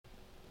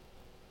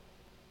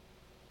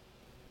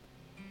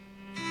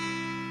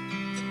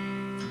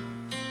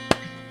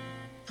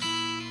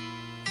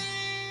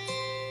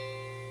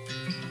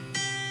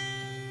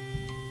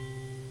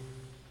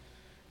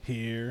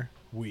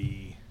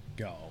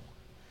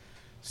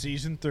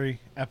Season 3,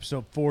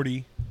 episode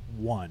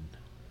 41.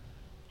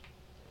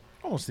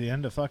 Almost the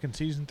end of fucking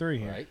season 3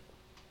 here. Right.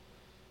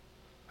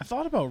 I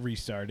thought about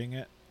restarting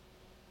it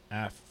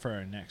for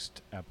our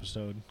next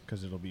episode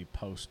because it'll be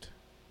post.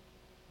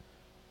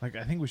 Like,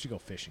 I think we should go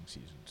fishing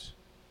seasons.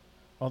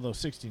 Although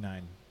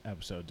 69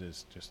 episodes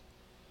is just,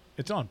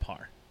 it's on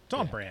par. It's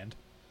on brand.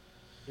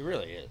 It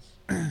really is.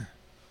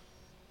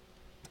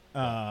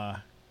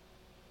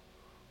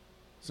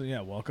 So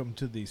yeah, welcome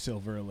to the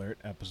Silver Alert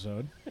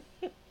episode.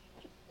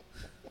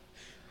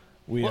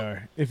 We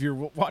are, if you're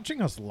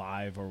watching us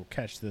live or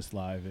catch this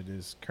live, it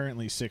is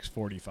currently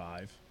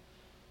 6:45.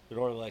 It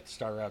normally like to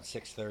start around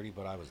 6:30,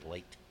 but I was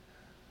late.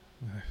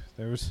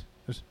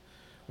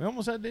 We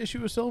almost had to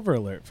issue a Silver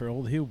Alert for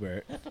old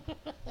Hubert.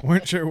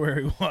 Weren't sure where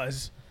he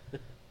was.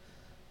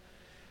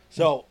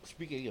 So,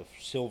 speaking of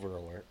Silver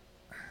Alert,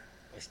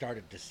 I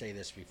started to say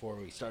this before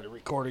we started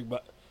recording,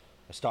 but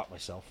I stopped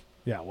myself.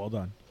 Yeah, well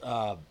done.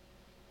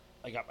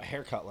 I got my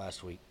hair cut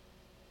last week.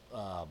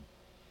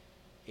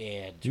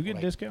 And Do you get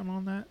a discount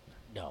on that?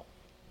 No.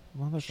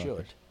 Motherfucker.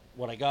 Should.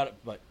 When I got it,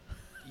 but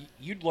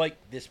you'd like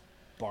this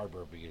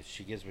barber because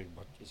she gives me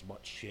as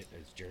much shit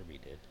as Jeremy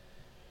did.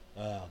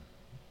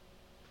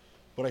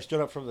 But I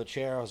stood up from the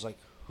chair. I was like,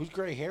 whose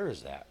gray hair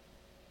is that?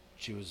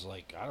 She was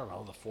like, I don't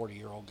know, the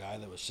 40-year-old guy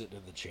that was sitting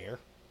in the chair.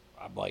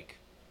 I'm like,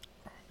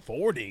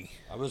 40?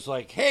 I was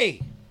like, hey,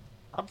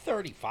 I'm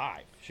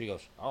 35. She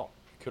goes, oh,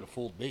 you could have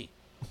fooled me.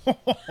 I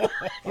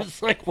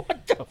was like,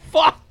 what the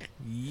fuck?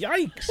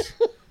 Yikes.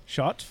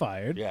 Shots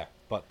fired. Yeah,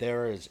 but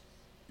there is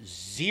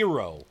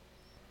zero.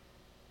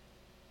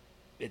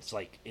 It's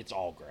like, it's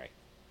all gray.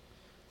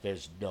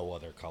 There's no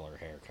other color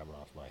hair coming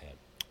off my head.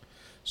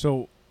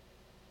 So,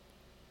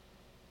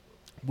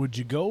 would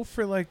you go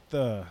for like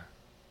the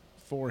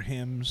 4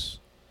 hymns?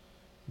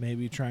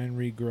 Maybe try and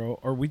regrow?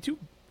 Or we do?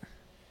 I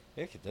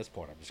think at this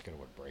point, I'm just going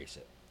to embrace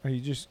it. Or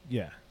you just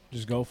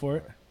go for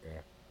it?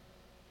 Yeah.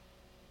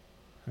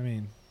 I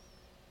mean,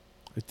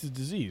 it's a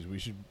disease. We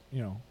should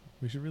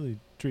really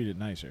treat it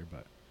nicer,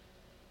 but.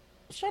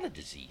 It's not a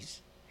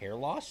disease. Hair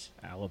loss?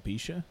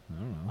 Alopecia? I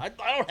don't know. I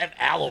don't have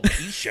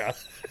alopecia.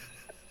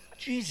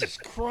 Jesus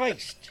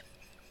Christ.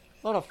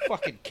 Not a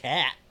fucking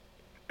cat.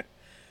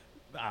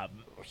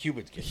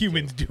 Humans get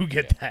Humans it do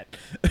get that.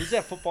 Who's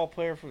that football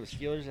player from the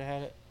Steelers that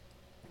had it?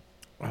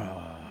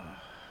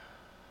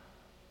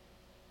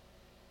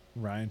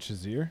 Ryan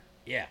Shazier?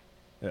 Yeah.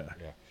 Yeah.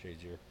 Yeah,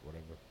 Shazier,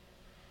 whatever.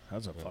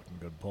 That's a fucking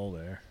good pull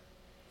there.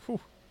 Whew.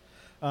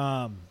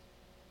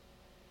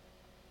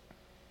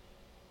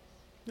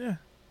 Yeah.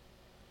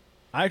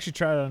 I actually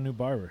tried out a new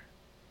barber.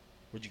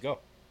 Where'd you go?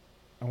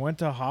 I went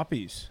to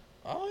Hoppy's.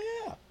 Oh,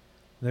 yeah.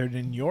 They're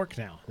in York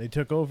now. They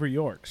took over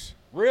York's.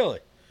 Really?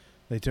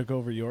 They took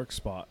over York's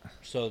spot.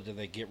 So did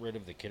they get rid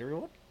of the Kittery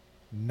one?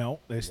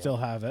 No, they still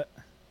have it.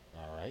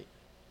 All right.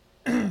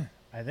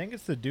 I think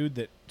it's the dude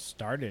that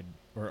started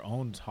or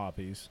owns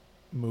Hoppy's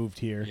moved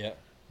here Yeah.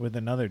 with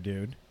another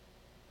dude.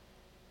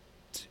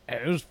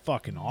 It was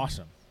fucking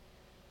awesome.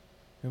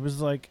 It was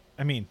like,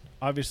 I mean,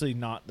 obviously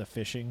not the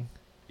fishing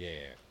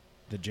Yeah.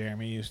 that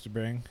Jeremy used to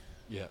bring.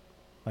 Yeah.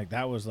 Like,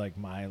 that was like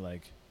my,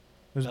 like,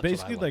 it was That's what I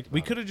basically liked like, we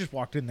about could have just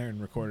walked in there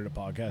and recorded a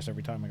podcast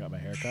every time I got my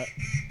hair cut.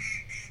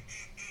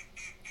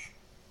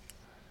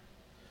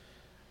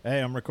 Hey,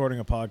 I'm recording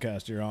a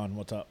podcast. You're on.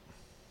 What's up?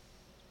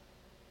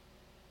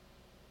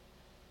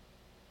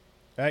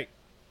 Hey.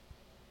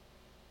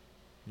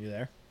 You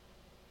there?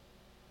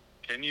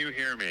 Can you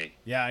hear me?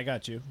 Yeah, I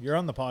got you. You're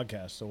on the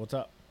podcast, so what's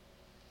up?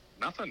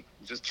 Nothing.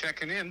 Just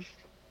checking in.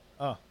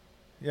 Oh.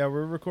 Yeah,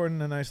 we're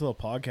recording a nice little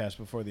podcast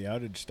before the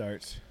outage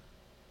starts.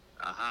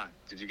 Aha.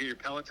 Did you get your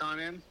Peloton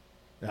in?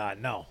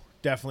 No.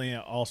 Definitely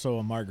also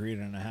a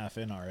margarita and a half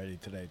in already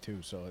today,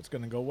 too, so it's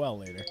going to go well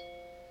later.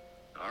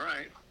 All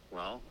right.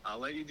 Well, I'll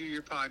let you do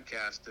your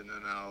podcast, and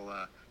then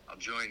I'll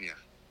join you.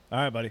 All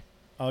right, buddy.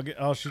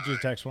 I'll shoot you a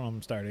text when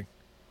I'm starting.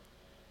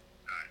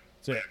 All right.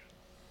 That's it.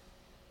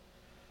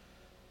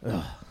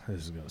 Ugh,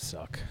 this is going to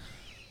suck.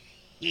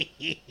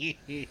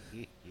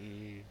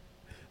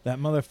 That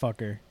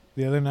motherfucker.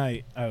 The other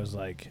night, I was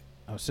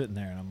sitting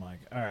there and I'm like,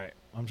 all right,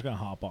 I'm just going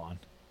to hop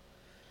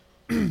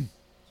on.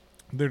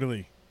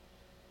 Literally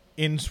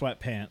in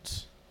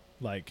sweatpants.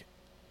 Like,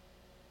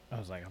 I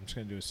was like, I'm just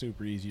going to do a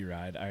super easy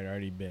ride. I'd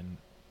already been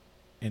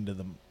into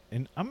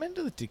I'm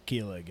into the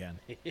tequila again.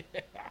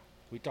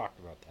 We talked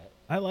about that.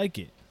 I like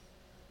it.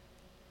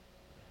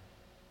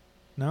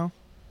 No?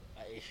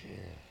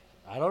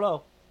 I don't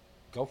know.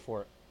 Go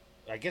for it.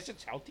 I guess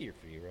it's healthier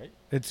for you, right?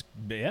 It's,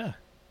 yeah,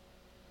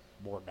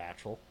 More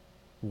natural.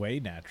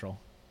 way natural.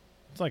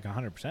 It's like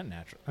 100%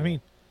 natural. I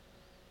mean,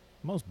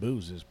 most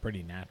booze is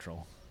pretty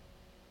natural.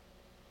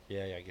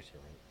 Yeah, I guess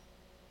you're right.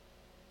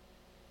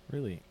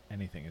 Really,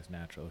 anything is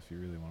natural if you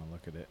really want to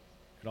look at it.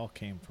 It all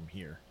came from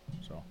here,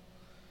 so.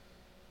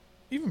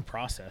 Even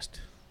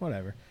processed,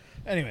 whatever.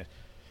 Anyways,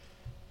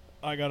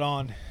 I got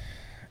on,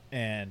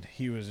 and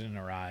he was in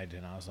a ride,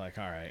 and I was like,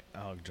 all right,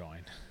 I'll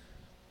join.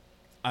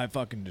 I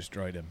fucking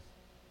destroyed him.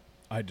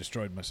 I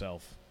destroyed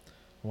myself.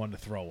 I wanted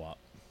to throw up.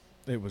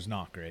 It was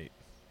not great.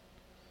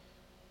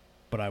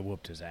 but I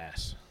whooped his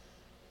ass.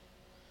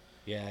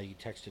 Yeah, you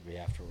texted me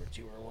afterwards.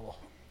 You were a little...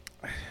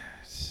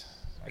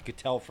 I could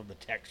tell from the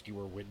text you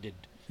were winded.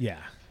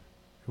 Yeah.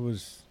 It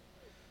was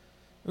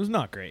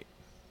not great.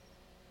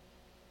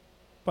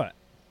 But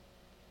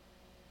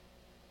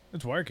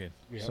it's working.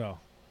 Yep. So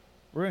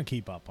we're going to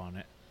keep up on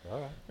it. All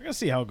right. We're going to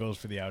see how it goes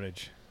for the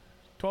outage.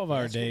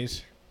 12-hour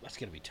days. That's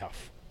going to be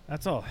tough.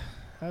 That's a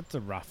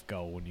rough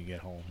go when you get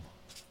home.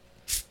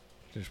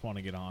 Just want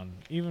to get on,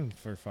 even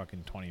for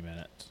fucking 20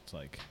 minutes. It's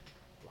like,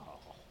 Wow.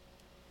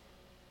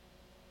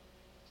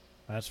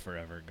 that's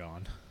forever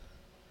gone.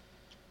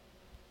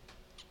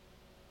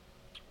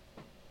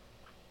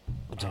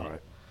 It's all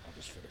right. I'll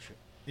just finish it.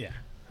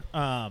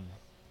 Yeah.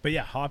 But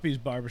yeah, Hoppy's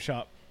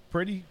Barbershop,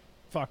 pretty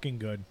fucking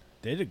good.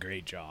 They did a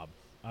great job.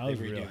 I They was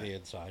redo really. the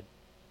inside.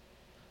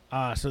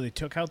 So they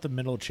took out the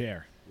middle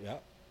chair, Yeah.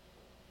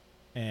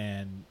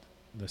 and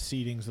the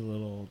seating's a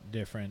little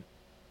different.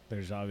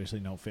 There's obviously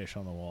no fish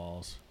on the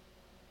walls.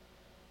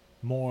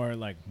 More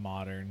like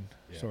modern,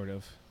 Yeah. sort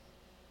of.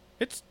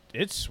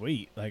 It's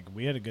sweet. Like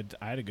I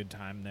had a good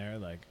time there.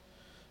 Like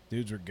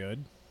dudes were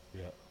good.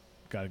 Yeah.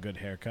 Got a good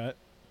haircut.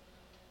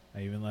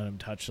 I even let him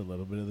touch a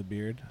little bit of the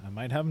beard. I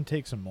might have him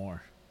take some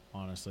more,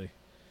 honestly.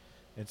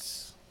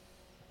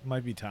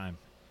 Might be time.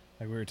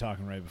 Like we were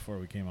talking right before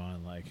we came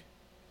on, like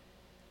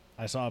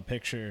I saw a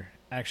picture.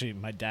 Actually,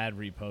 my dad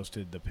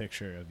reposted the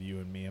picture of you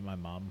and me and my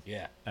mom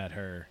Yeah. at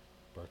her,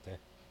 Birthday.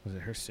 was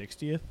it her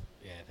 60th?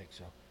 Yeah, I think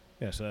so.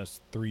 Yeah, so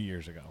that's 3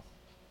 years ago.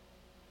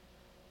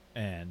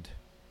 And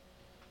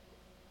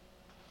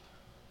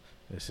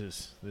this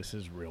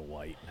is real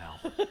white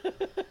now.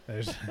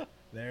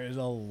 There is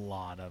a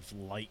lot of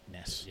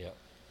lightness. Yeah.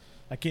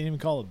 I can't even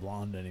call it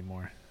blonde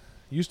anymore.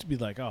 Used to be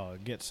like, oh,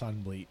 get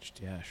sun bleached.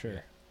 Yeah, sure. Yeah.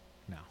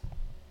 No.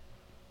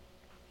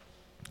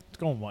 It's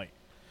going white.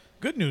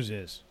 Good news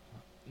is,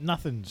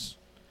 nothing's.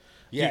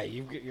 Yeah,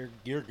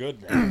 you're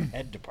good in the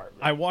head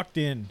department. I walked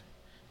in,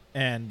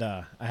 and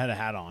I had a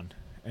hat on,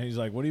 and he's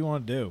like, "What do you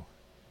want to do?"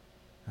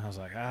 And I was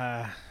like,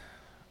 I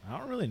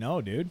don't really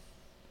know, dude."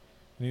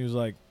 And he was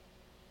like,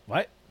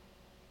 "What?"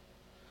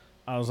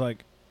 I was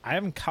like, "I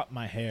haven't cut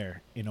my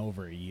hair in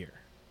over a year.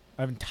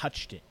 I haven't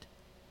touched it."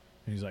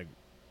 And he's like,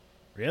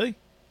 "Really?"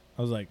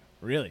 I was like,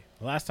 "Really?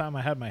 The last time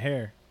I had my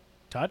hair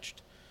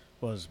touched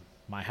was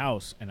my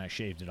house, and I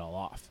shaved it all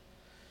off."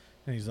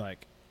 And he's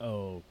like,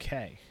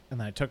 "Okay." And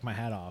then I took my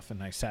hat off,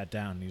 and I sat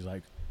down, and he's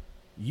like,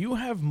 "You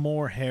have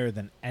more hair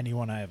than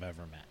anyone I have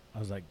ever met." I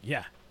was like,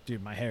 "Yeah,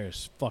 dude, my hair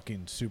is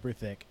fucking super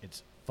thick.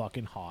 It's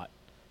fucking hot.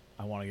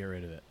 I want to get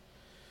rid of it."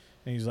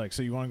 And he's like,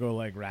 "So you want to go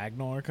like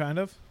Ragnar, kind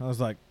of?" I was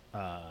like,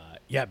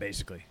 yeah,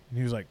 basically." And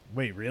he was like,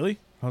 "Wait, really?"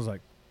 I was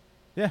like,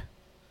 "Yeah,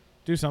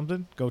 do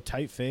something. Go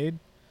tight fade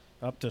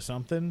up to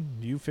something.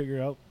 You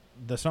figure out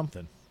the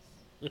something."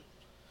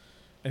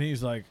 And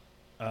he's like,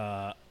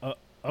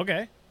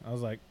 okay." I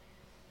was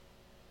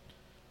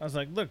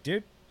like, "Look,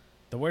 dude,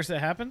 the worst that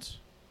happens,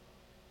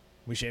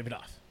 we shave it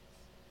off.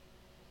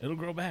 It'll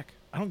grow back.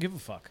 I don't give a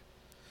fuck."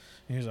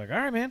 And he was like, "All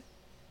right, man,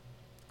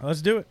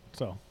 let's do it."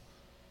 So,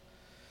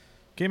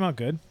 came out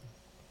good.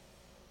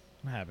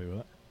 I'm happy with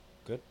it.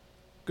 Good.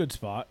 Good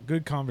spot.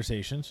 Good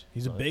conversations.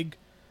 He's a Nice. big.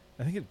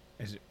 I think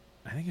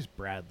it's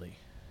Bradley.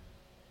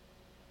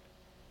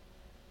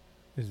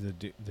 Is the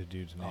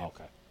dude's name? Oh,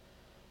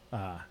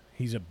 okay.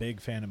 He's a big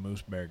fan of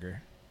Moose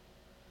Burger.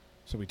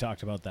 So we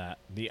talked about that.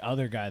 The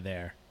other guy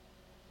there,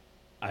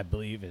 I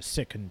believe, is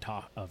sick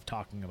of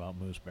talking about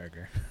Moose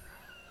Burger.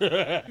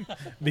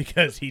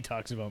 Because he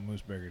talks about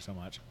Moose Burger so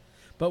much.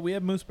 But we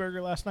had Moose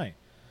Burger last night.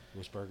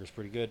 Moose Burger's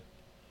pretty good.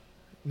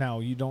 Now,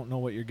 you don't know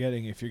what you're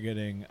getting if you're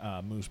getting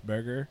Moose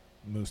Burger,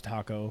 Moose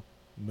Taco,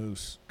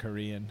 Moose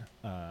Korean,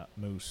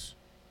 Moose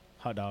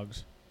hot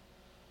dogs.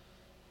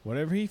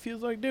 Whatever he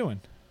feels like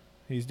doing,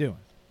 he's doing.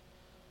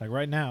 Like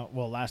right now,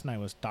 well, last night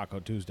was Taco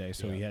Tuesday,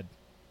 so Yeah. he had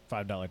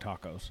 $5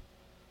 tacos,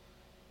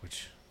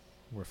 which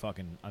were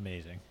fucking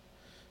amazing.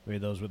 We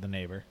had those with the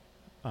neighbor.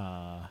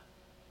 And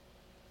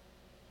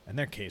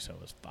their queso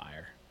was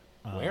fire.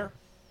 Where?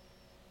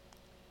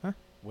 Huh?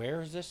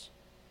 Where is this?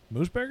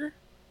 Moose Burger?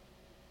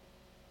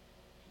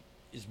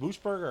 Is Moose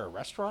Burger a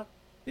restaurant?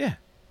 Yeah.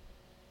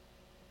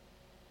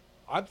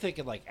 I'm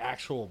thinking like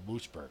actual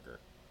Moose Burger.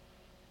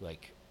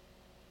 Like,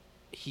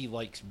 he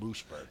likes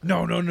Moose Burger.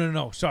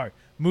 No. Sorry.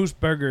 Moose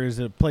Burger is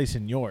a place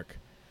in York.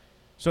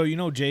 So you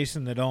know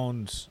Jason that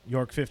owns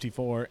York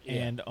 54 Yeah.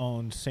 and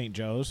owns St.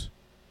 Joe's?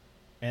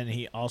 And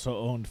he also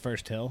owned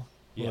First Hill?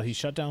 Well, Yes. he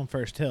shut down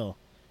First Hill.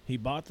 He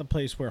bought the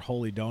place where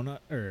Holy Donut,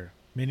 or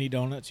Mini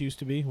Donuts used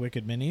to be,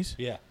 Wicked Minis.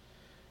 Yeah.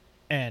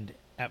 And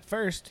at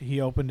first,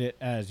 he opened it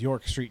as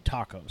York Street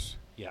Tacos.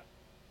 Yeah.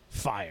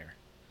 Fire.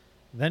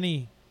 Then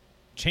he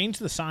changed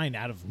the sign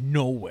out of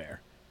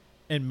nowhere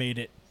and made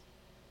it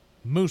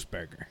Moose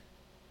Burger.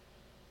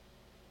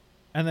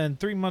 And then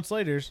 3 months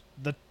later,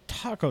 the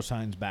taco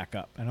sign's back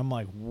up. And I'm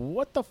like,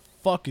 what the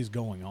fuck is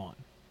going on?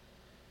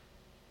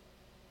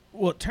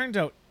 Well, it turns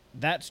out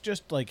that's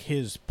just like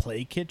his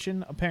play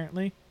kitchen,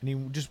 apparently. And he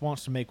just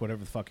wants to make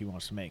whatever the fuck he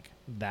wants to make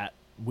that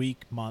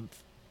week,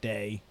 month,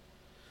 day.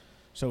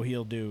 So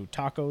he'll do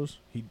tacos.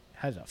 He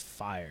has a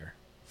fire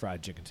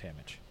fried chicken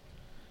sandwich.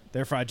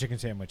 Their fried chicken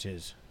sandwich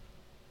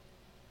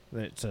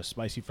it's a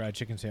spicy fried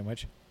chicken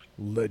sandwich.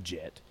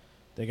 Legit.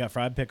 They got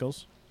fried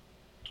pickles.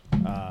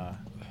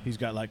 He's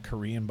got like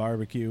Korean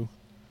barbecue.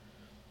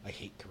 I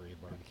hate Korean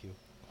barbecue.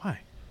 Why?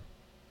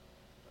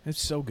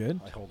 It's so good.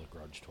 I hold a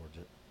grudge towards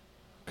it.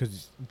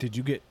 Because did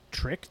you get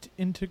tricked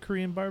into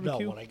Korean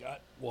barbecue? No, what I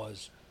got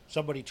was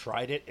somebody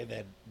tried it and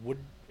then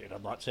wouldn't, and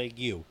I'm not saying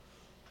you,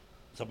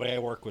 somebody I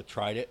work with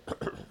tried it,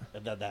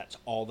 and then that's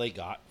all they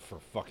got for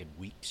fucking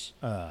weeks.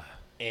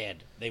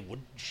 And they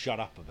wouldn't shut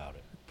up about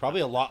it.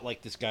 Probably a lot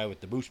like this guy with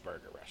the Moose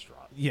Burger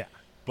restaurant. Yeah.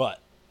 But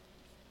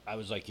I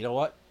was like, you know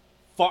what?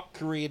 Fuck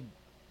Korean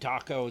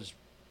tacos,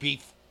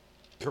 beef,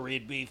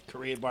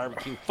 Korean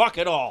barbecue. Fuck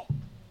it all.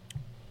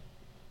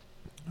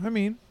 I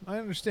mean, I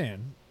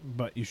understand,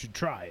 but you should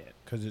try it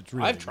because it's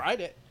really. I've tried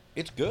it.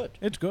 It's good.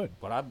 It's good.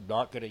 But I'm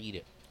not going to eat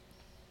it.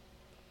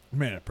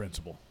 Man of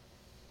principle.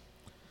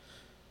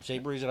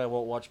 Same reason I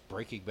won't watch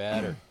Breaking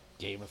Bad or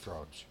Game of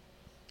Thrones.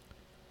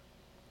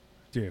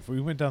 Dude, if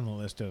we went down the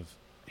list of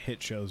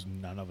hit shows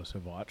none of us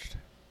have watched,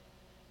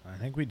 I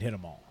think we'd hit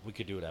them all. We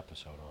could do an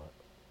episode on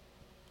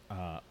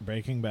it.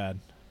 Breaking Bad.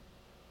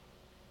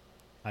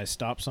 I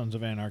stopped Sons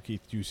of Anarchy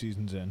 2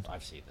 seasons in.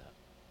 I've seen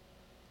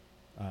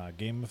that.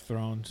 Game of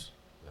Thrones.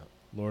 Yep.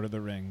 Lord of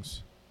the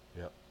Rings.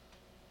 Yep.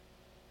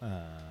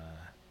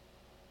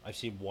 I've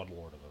seen one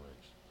Lord of the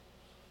Rings.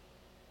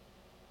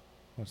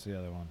 What's the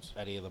other ones?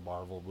 Any of the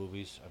Marvel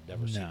movies? I've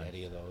never seen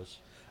any of those.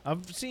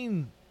 I've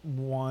seen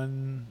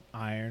one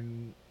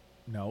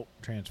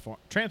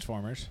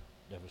Transformers.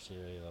 Never seen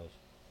any of those.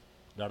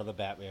 None of the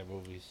Batman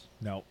movies.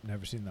 Nope,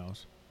 never seen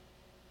those.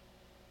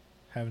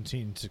 Haven't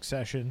seen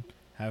Succession.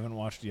 Haven't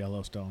watched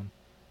Yellowstone.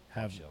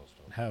 Have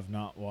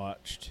not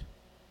watched.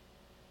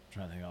 I'm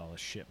trying to think of all the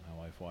shit my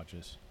wife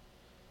watches.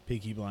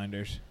 Peaky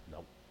Blinders.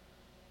 Nope.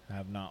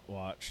 Have not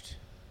watched.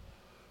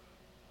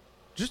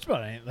 Just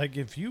about any. Like,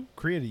 if you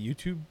create a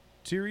YouTube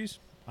series,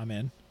 I'm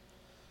in.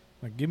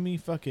 Like, give me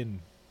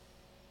fucking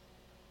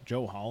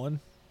Joe Holland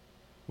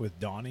with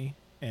Donnie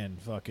and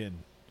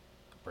fucking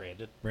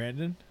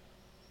Brandon.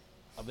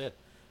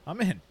 I'm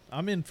in.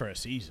 I'm in for a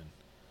season.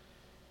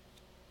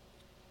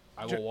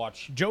 I will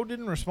watch. Joe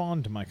didn't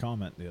respond to my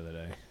comment the other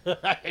day.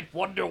 I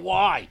wonder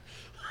why.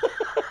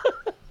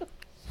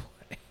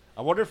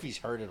 I wonder if he's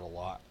heard it a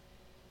lot.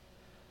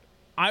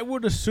 I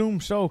would assume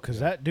so, because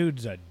that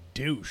dude's a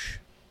douche.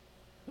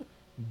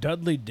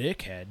 Dudley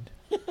Dickhead.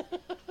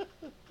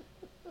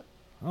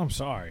 I'm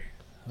sorry.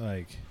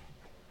 Like,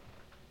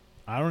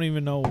 I don't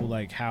even know,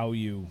 like, how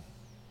you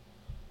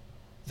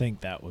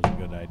think that was a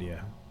good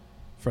idea.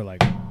 For,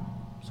 like...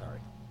 Sorry.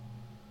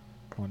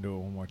 Want to do it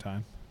one more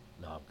time?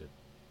 No, I'm good.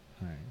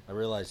 All right. I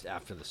realized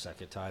after the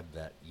second time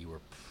that you were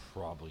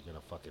probably going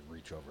to fucking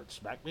reach over and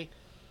smack me.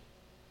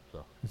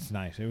 So. It's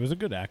nice. It was a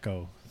good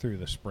echo through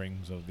the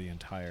springs of the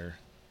entire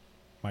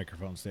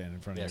microphone stand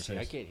in front of your face.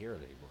 I can't hear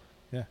it anymore.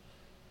 Yeah.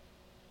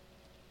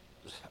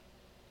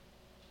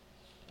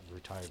 I'm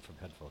retired from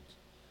headphones.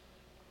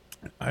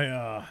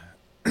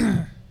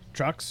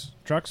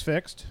 Truck's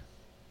fixed.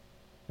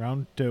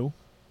 Round 2.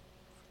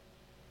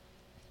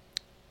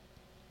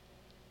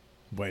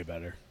 Way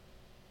better.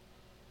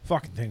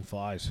 Fucking thing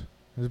flies.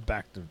 It's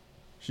back to.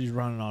 She's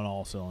running on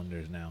all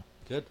cylinders now.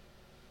 Good.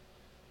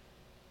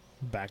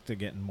 Back to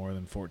getting more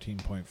than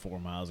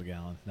 14.4 miles a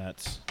gallon.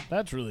 That's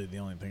really the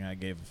only thing I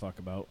gave a fuck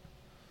about.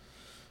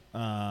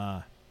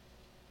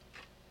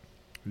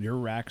 Your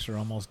racks are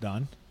almost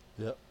done.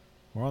 Yep.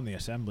 We're on the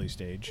assembly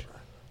stage.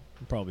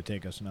 It'll probably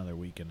take us another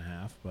week and a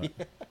half, but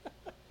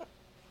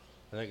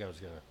I think I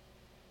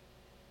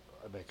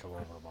may come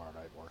over tomorrow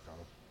night and work on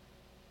them.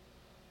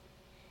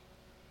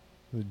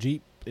 the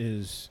Jeep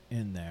is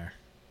in there.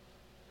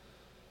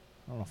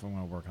 I don't know if I'm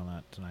going to work on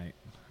that tonight.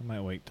 I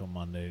might wait till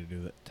Monday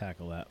to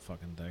tackle that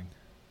fucking thing.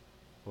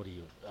 What do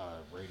you,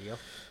 radio?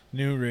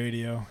 New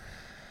radio.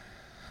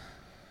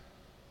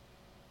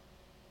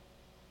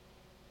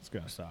 It's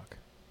going to suck.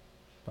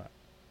 But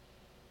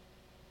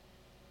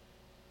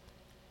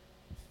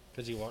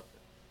Because he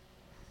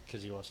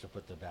wants to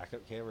put the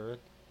backup camera in?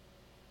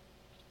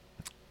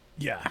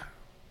 yeah.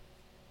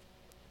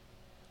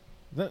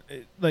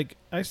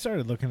 I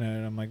started looking at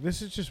it, I'm like,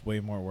 this is just way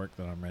more work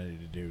than I'm ready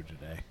to do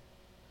today.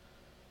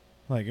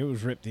 Like, it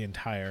was ripped the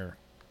entire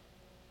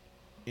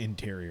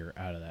interior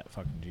out of that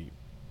fucking Jeep.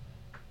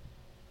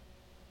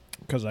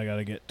 Because I got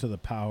to get to the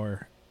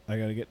power. I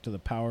got to get to the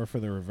power for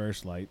the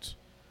reverse lights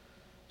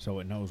so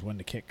it knows when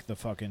to kick the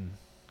fucking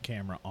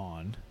camera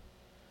on.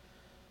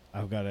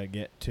 I've got to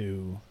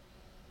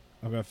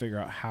figure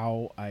out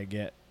how I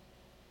get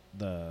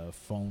the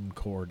phone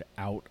cord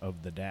out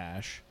of the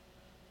dash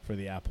for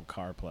the Apple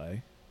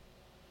CarPlay.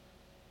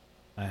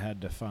 I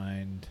had to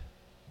find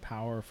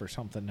power for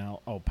something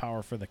else. Oh,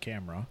 power for the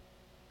camera,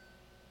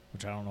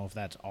 which I don't know if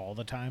that's all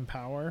the time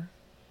power.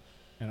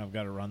 And I've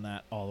got to run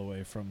that all the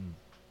way from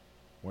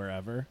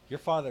wherever. Your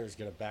father is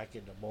going to back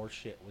into more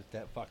shit with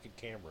that fucking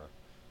camera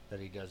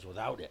than he does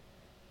without it.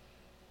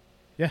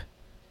 Yeah.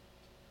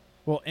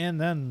 Well, and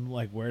then,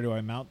 like, where do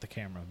I mount the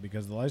camera?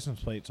 Because the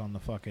license plate's on the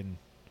fucking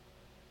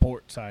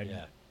port side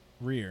Yeah.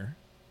 rear.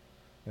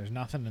 There's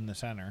nothing in the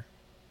center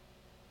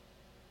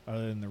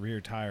other than the rear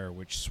tire,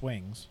 which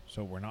swings,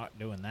 so we're not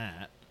doing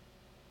that.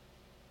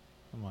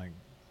 I'm like,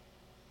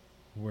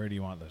 where do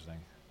you want this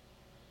thing?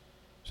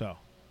 So,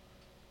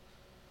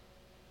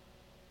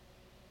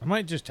 I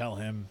might just tell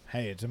him,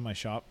 hey, it's in my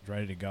shop, it's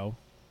ready to go.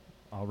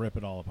 I'll rip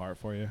it all apart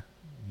for you.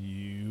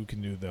 You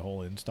can do the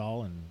whole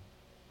install, and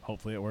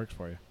hopefully it works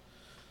for you.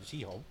 Is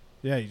he home?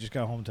 Yeah, you just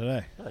got home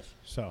today. Nice.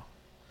 So,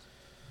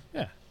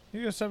 yeah,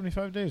 you got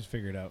 75 days to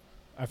figure it out.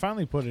 I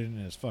finally put it in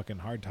his fucking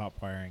hardtop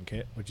wiring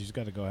kit, which he's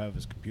got to go have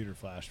his computer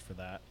flashed for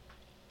that.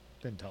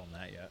 Didn't tell him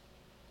that yet.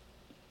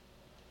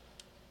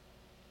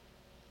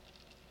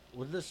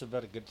 Wouldn't this have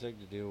been a good thing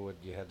to do when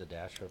you had the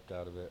dash ripped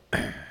out of it?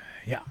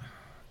 Yeah.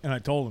 And I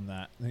told him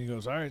that. And he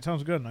goes, all right,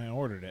 sounds good. And I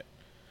ordered it.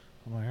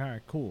 I'm like, all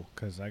right, cool.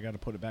 Because I got to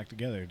put it back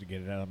together to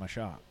get it out of my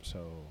shop.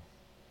 So,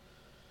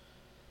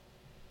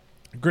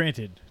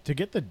 granted, to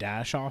get the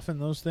dash off in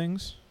those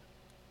things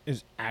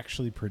is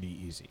actually pretty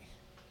easy.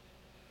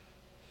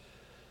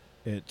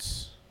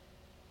 It's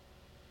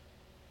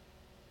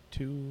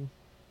it's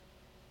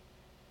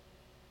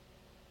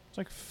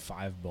like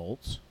 5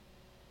 bolts.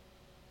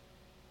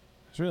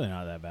 It's really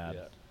not that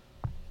bad.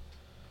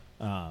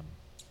 Yeah.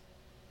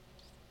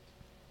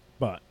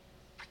 But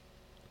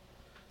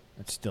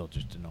it's still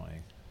just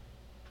annoying.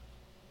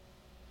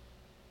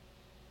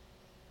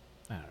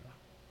 I don't know.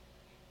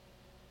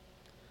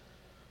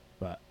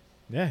 But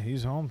yeah,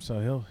 he's home,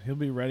 so he'll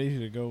be ready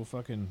to go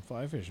fucking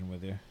fly fishing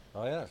with you.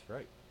 Oh, yeah, that's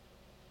right.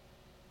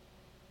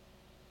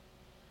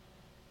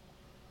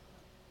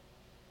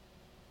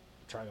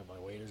 Tried on my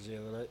waders the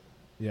other night.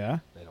 Yeah?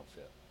 They don't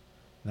fit.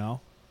 No?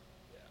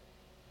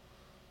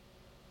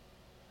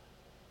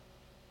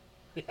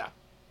 Yeah.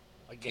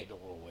 I gained a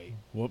little weight.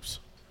 Whoops.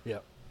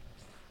 Yep.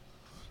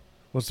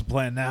 What's the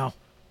plan now?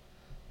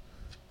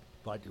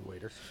 Buy new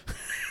waders.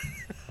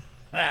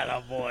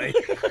 Atta boy.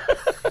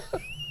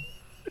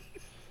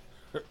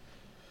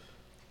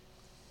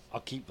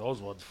 I'll keep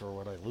those ones for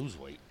when I lose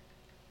weight.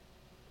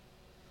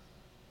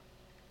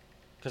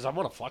 Because I'm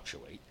going to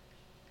fluctuate,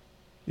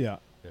 Yeah.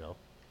 you know.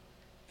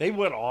 They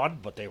went on,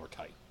 but they were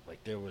tight.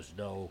 Like, there was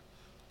no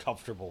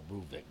comfortable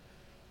moving.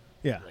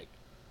 Yeah. Like,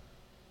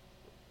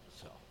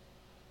 so.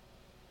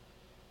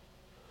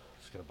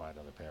 Just going to buy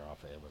another pair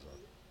off of Amazon.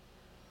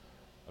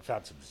 I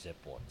found some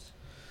zip ones.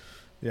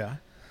 Yeah.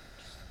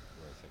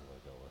 What I think I'm going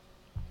to go with.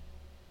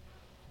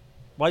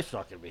 Wife's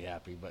not going to be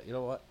happy, but you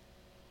know what?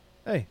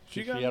 Hey,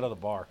 Keeps me out of the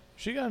bar.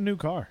 she got a new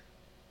car.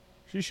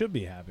 She should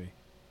be happy.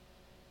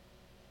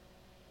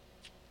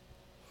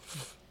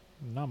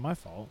 Not my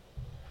fault.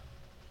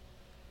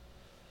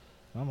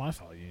 Not my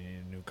fault you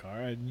need a new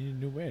car. I need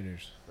new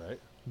waders. Right?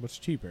 What's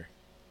cheaper?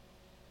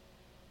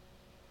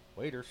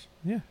 Waiters.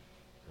 Yeah.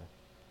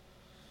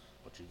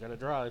 But you got to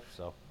drive,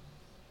 so.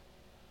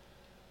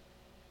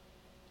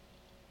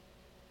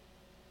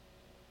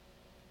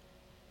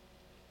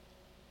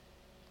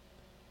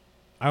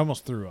 I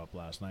almost threw up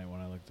last night when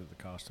I looked at the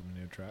cost of a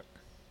new truck.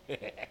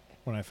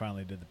 When I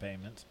finally did the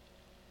payments.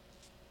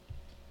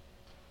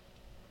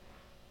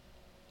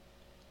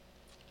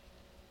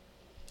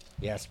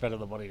 Yeah, spending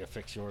the money to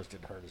fix yours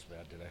didn't hurt as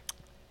bad today.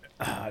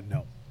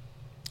 No.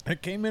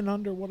 It came in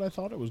under what I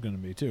thought it was going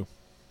to be, too.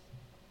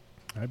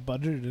 I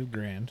budgeted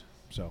 $1,000,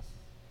 so.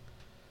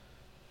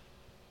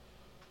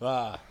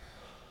 Fly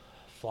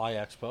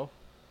Expo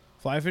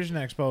Fly Fishing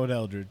Expo at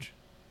Eldridge.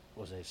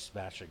 was a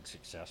smashing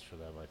success for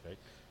them, I think.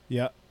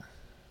 Yeah.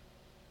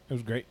 It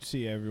was great to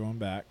see everyone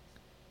back.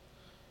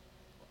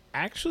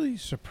 Actually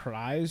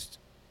surprised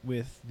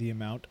with the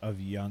amount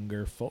of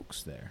younger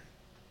folks there.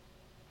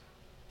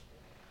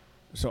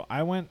 So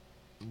I went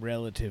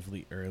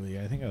relatively early.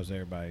 I think I was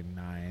there by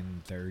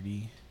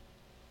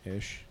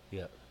 9:30-ish.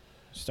 Yeah.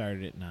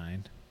 Started at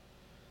 9.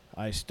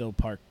 I still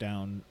parked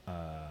down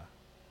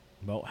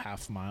about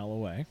half a mile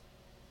away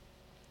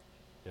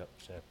Yep,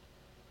 same.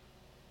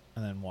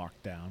 and then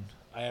walked down.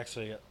 I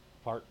actually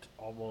parked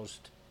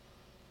almost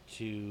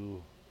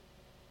to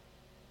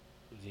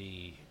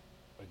the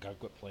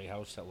Gunquit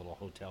Playhouse, that little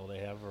hotel they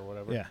have or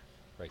whatever. Yeah.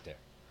 Right there.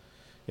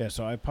 Yeah,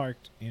 so I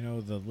parked, the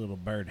little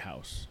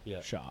birdhouse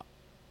Yeah. shop.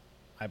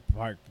 I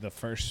parked the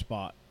first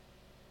spot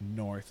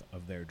north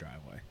of their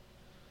driveway.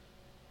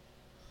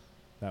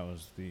 That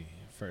was the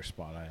first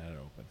spot I had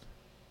open.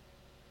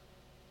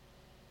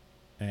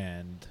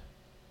 And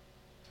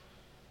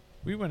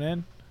we went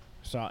in,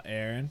 saw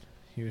Aaron.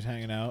 He was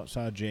hanging out.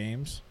 Saw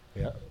James.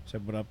 Yeah.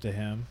 Said what up to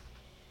him.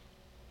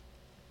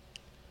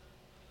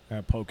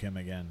 Gotta poke him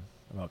again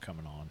about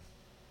coming on.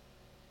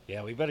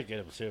 Yeah, we better get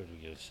him soon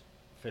because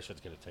fishing's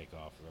going to take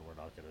off and then we're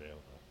not going to be able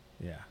to.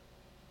 Yeah.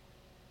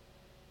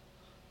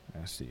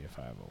 I'll see if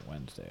I have a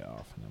Wednesday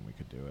off, and then we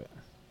could do it.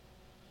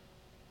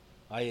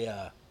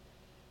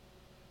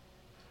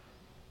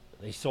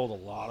 They sold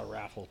a lot of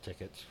raffle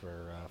tickets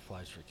for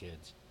Flies for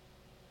Kids.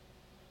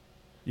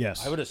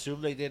 Yes. I would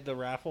assume they did the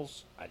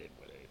raffles. I didn't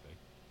win anything.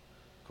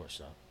 Of course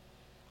not.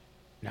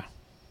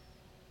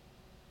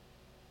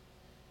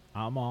 No.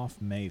 I'm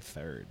off May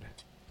 3rd.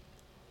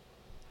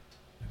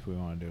 If we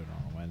want to do it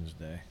on a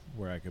Wednesday,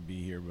 where I could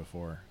be here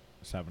before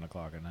 7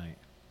 o'clock at night.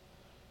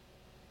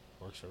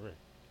 Works for me.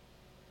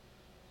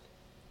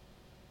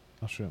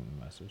 I'll shoot him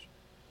a message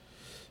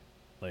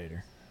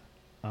later.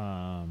 It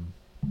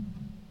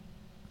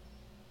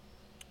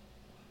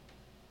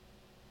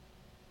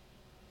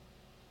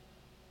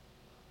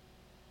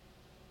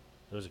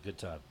was a good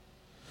time.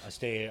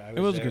 It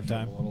was a good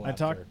time. I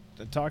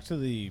talked to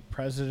the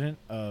president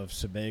of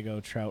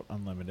Sebago Trout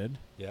Unlimited.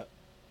 Yep.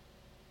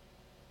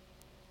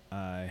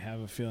 I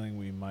have a feeling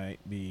we might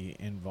be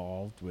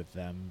involved with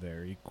them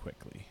very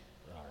quickly.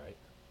 All right.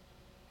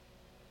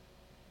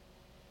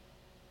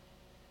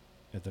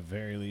 At the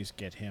very least,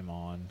 get him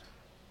on.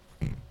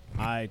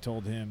 I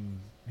told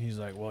him, he's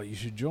like, well, you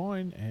should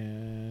join,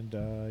 and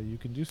you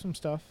can do some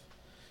stuff.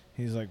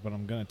 He's like, but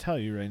I'm going to tell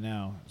you right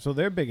now. So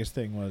their biggest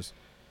thing was,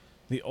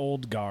 the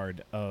old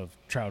guard of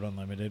Trout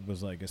Unlimited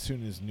was like, as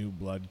soon as new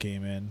blood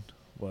came in,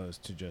 was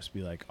to just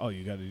be like, oh,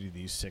 you got to do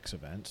these 6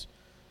 events.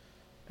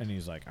 And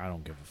he's like, I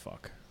don't give a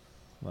fuck.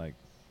 Like,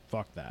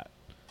 fuck that.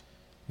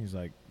 He's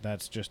like,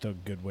 that's just a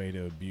good way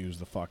to abuse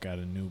the fuck out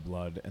of new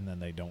blood, and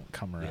then they don't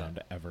come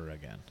around ever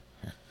again.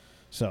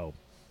 So,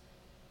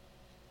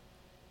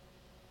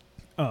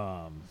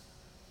 because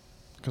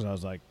I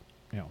was like,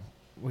 you know,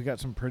 we got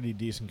some pretty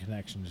decent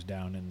connections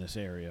down in this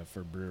area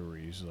for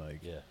breweries.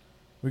 Like,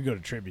 we go to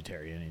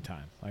Tributary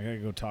anytime. Like, I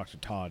could go talk to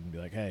Todd and be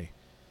like, hey,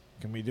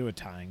 can we do a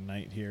tying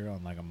night here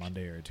on like a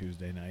Monday or a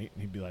Tuesday night?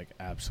 And he'd be like,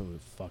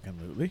 absolute fucking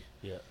lootly.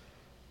 Yeah.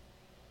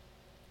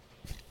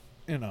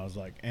 And I was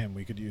like, and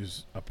we could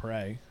use a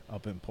Prey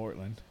up in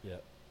Portland. Yeah.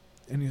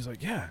 And he's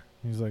like, yeah.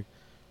 He's like,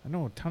 I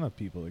know a ton of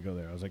people that go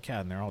there. I was like, yeah,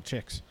 and they're all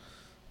chicks.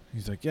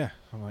 He's like, yeah.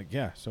 I'm like,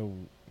 yeah, so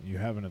you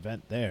have an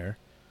event there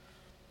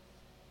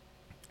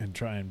and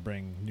try and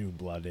bring new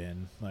blood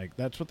in. Like,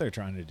 that's what they're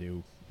trying to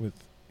do with,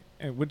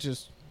 which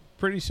is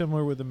pretty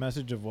similar with the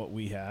message of what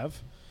we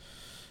have,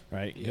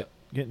 right? Yep.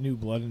 Get new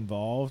blood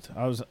involved.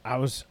 I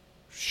was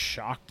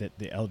shocked at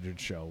the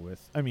Eldred show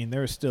with, I mean,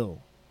 there's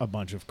still a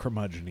bunch of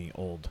curmudgeon-y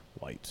old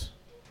whites.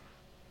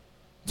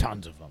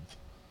 Tons of them.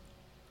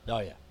 Oh,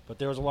 yeah. But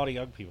there was a lot of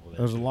young people there.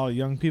 There was a lot of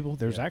young people.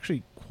 There's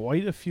actually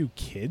quite a few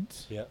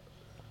kids. Yeah.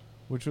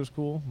 Which was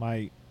cool.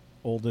 My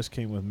oldest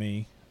came with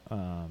me.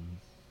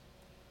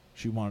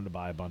 She wanted to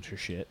buy a bunch of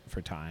shit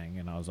for tying,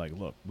 and I was like,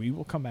 look, we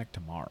will come back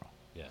tomorrow.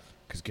 Yeah.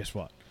 Because guess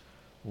what?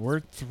 We're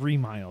 3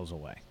 miles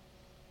away.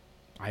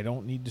 I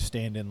don't need to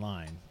stand in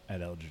line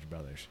at Eldridge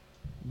Brothers.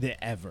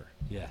 Ever.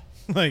 Yeah.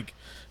 Like,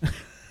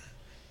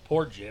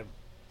 poor Jim.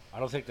 I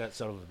don't think that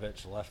son of a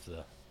bitch left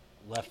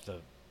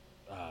the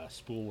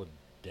spool and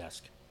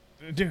desk.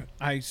 dude,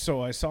 I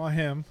saw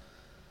him,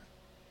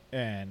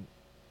 and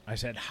I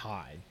said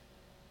hi.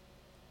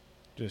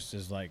 Just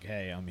as like,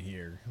 hey, I'm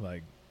here.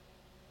 Like,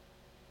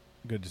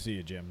 good to see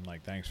you, Jim.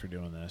 Like, thanks for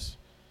doing this.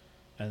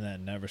 And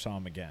then never saw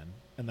him again.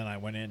 And then I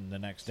went in the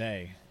next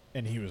day,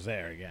 and he was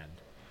there again.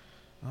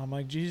 I'm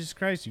like, Jesus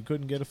Christ, you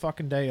couldn't get a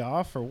fucking day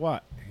off or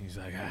what? He's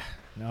like,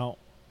 no.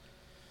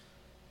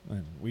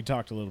 And we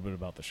talked a little bit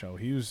about the show.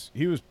 He was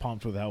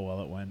pumped with how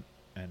well it went,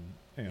 and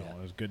you know,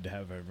 it was good to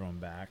have everyone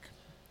back.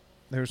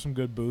 There were some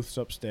good booths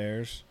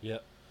upstairs.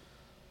 Yep.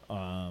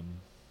 I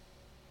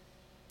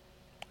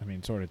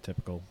mean, sort of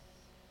typical.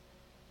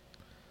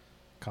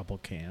 Couple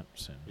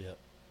camps and Yep.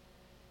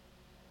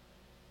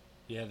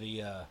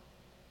 Yeah,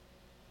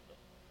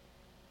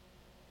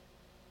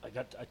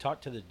 I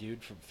talked to the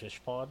dude from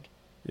Fish Pond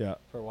yeah,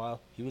 for a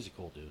while. He was a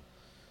cool dude.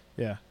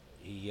 yeah.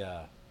 He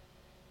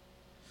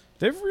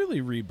They've really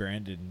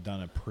rebranded and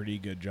done a pretty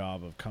good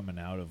job of coming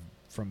out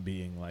from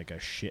being like a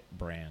shit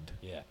brand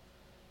yeah.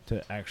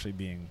 to actually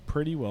being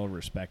pretty well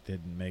respected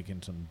and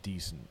making some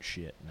decent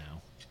shit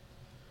now.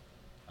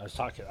 I was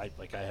talking I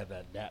had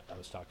that net. I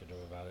was talking to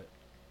him about it.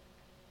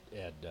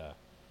 And I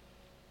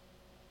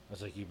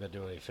was like, "You've been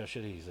doing any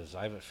fishing?" He says,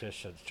 "I haven't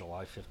fished since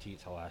July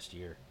 15th of last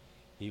year."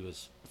 He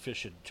was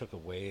fishing, took a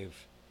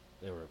wave.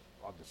 They were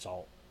on the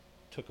salt,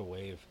 took a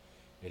wave,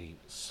 and he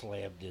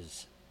slammed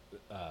his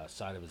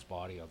side of his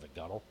body on the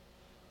gunnel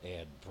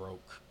and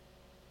broke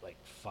like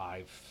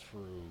 5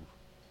 through.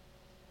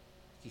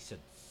 He said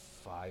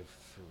 5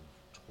 through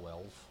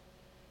 12.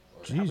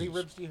 Or how many Jesus.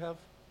 ribs do you have?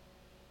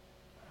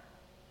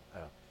 I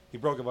don't know. He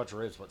broke a bunch of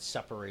ribs, but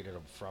separated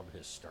them from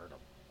his sternum.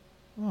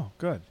 Oh,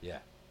 good. Yeah.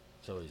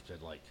 So he's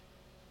been like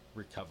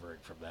recovering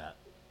from that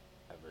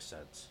ever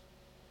since.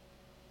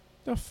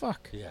 The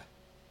fuck? Yeah.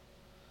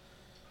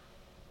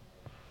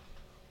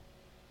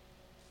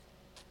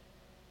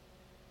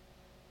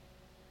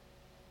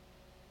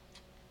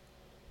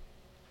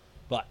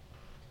 But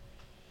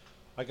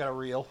I got a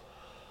reel.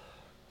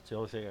 It's the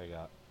only thing I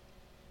got.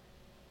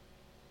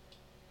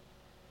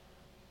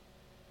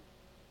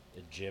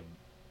 And Jim,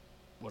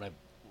 when I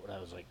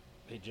was like,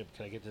 "Hey Jim,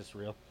 can I get this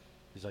reel?"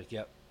 He's like,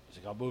 "Yep." He's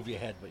like, "I'll move you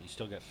ahead, but you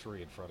still got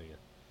 3 in front of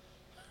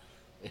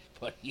you."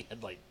 But he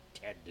had like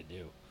 10 to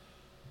do.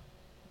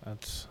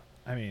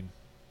 I mean,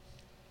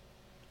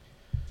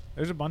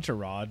 there's a bunch of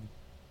rod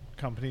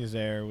companies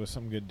there with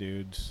some good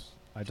dudes.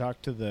 I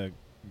talked to the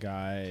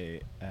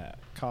guy at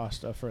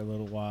Costa for a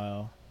little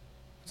while.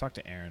 I talked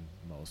to Aaron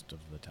most of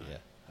the time. Yeah,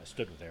 I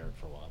stood with Aaron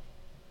for a while.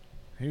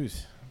 He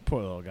was,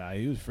 poor little guy,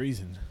 he was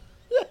freezing.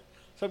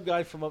 Some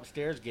guy from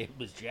upstairs gave him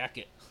his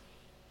jacket.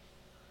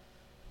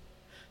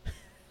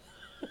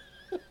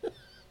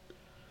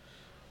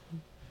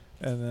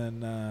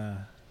 And then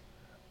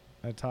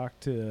I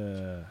talked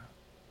to,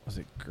 was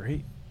it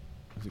Great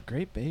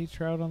Bay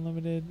Trout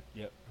Unlimited?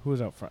 Yep. Who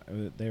was out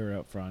front? They were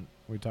out front.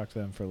 We talked to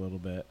them for a little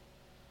bit.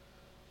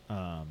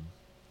 I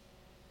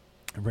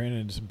ran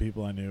into some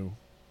people I knew.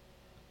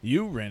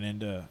 You ran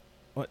into,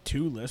 what,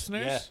 2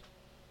 listeners? Yeah.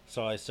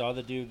 So I saw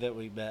the dude that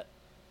we met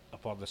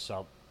up on the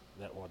sump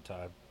that one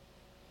time.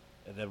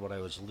 And then when I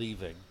was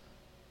leaving,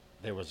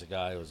 there was a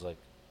guy who was like,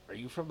 "Are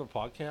you from the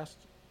podcast?"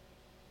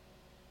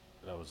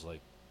 And I was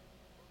like,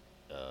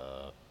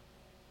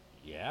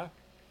 yeah.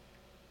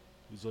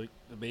 He's like,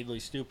 "The Mainly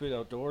Stupid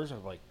Outdoors?"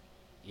 I'm like,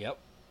 "Yep."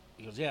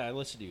 He goes, "Yeah, I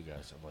listen to you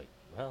guys." I'm like,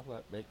 "Well,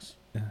 that makes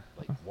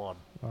like one."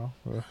 Well,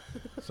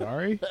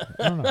 sorry.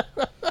 I don't know.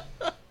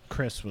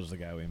 Chris was the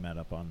guy we met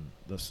up on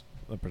the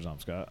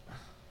Presumpscot.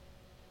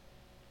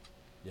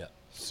 Yeah.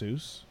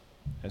 Seuss?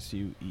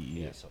 Suee.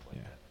 Yeah, something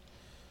like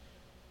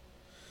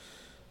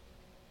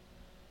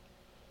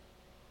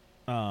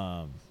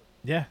that.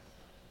 Yeah.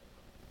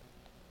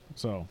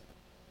 So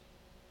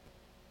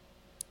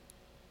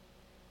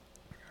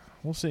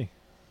we'll see.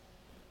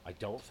 I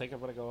don't think I'm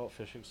going to go out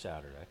fishing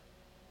Saturday.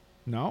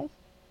 No?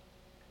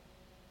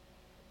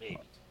 Maybe.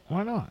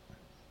 Why not?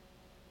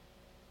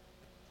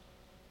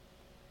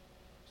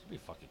 It's going to be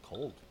fucking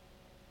cold.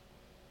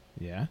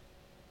 Yeah.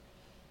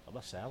 I'm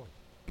a Sally.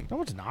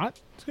 No, it's not.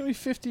 It's going to be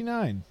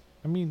 59.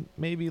 I mean,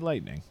 maybe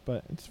lightning,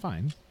 but it's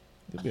fine.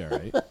 It'll be all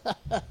right.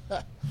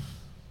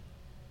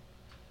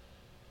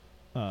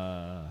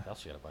 I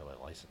also got to buy my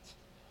license.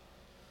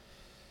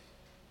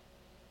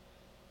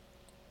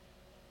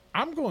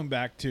 I'm going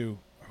back to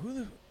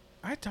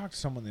I talked to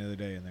someone the other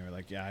day and they were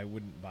like, "Yeah, I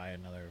wouldn't buy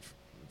another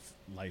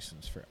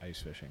license for ice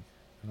fishing,"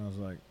 and I was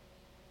like,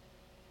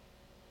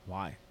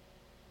 "Why?"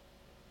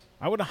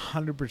 I would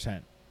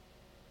 100%.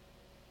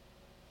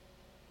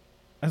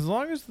 As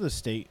long as the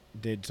state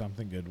did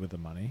something good with the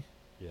money,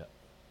 Yeah.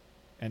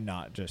 and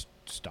not just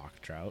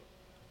stock trout.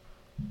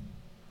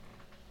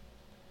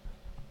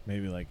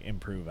 Maybe like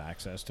improve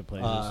access to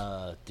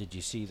places. Did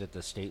you see that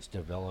the state's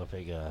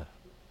developing a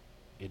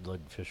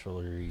inland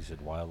fisheries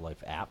and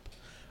wildlife app?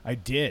 I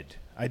did.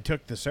 I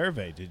took the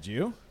survey. Did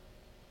you?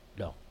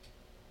 No.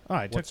 Oh,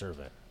 I What took.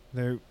 survey?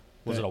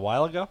 Was it a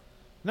while ago?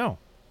 No.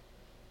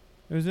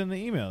 It was in the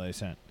email they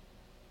sent.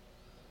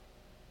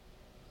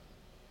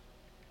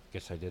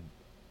 Guess I did.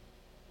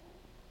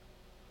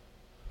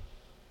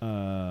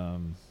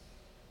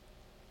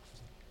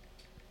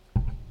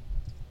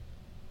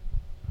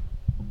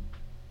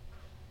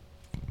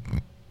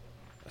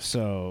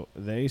 So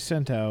they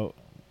sent out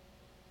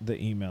the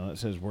email that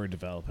says we're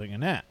developing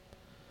an app.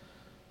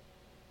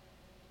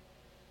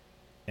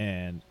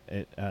 And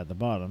it at the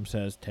bottom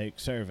says take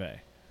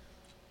survey.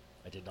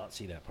 I did not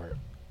see that part.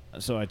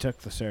 So I took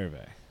the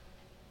survey.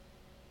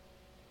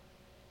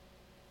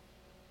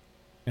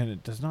 And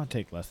it does not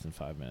take less than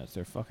 5 minutes.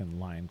 They're fucking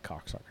lying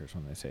cocksuckers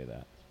when they say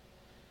that.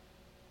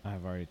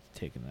 I've already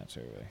taken that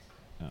survey.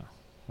 Oh,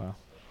 well,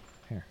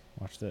 here,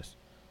 watch this.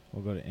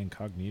 We'll go to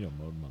incognito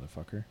mode,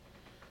 motherfucker.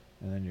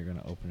 And then you're going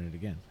to open it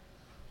again.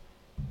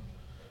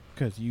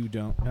 Because you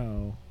don't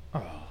know.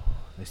 Oh,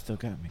 they still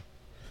got me.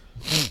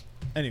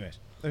 Anyways,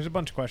 there's a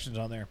bunch of questions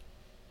on there.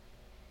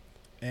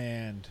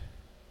 And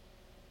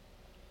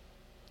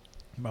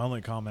my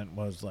only comment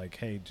was like,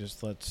 hey,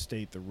 just let's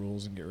state the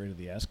rules and get rid of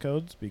the S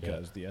codes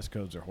because the S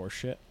codes are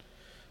horseshit.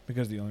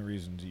 Because the only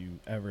reasons you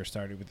ever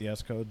started with the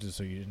S codes is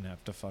so you didn't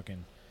have to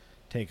fucking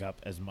take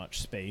up as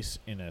much space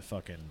in a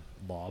fucking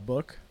law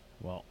book.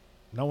 Well,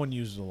 no one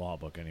uses a law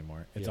book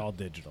anymore. It's all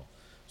digital.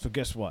 So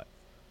guess what?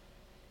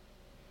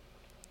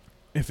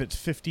 If it's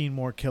 15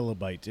 more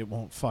kilobytes, it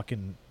won't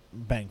fucking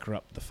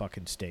bankrupt the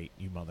fucking state,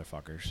 you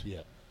motherfuckers.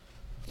 Yeah.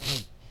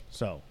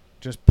 So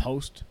just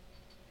post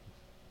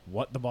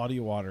what the body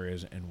of water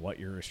is and what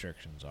your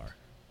restrictions are.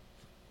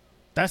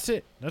 That's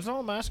it. That's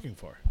all I'm asking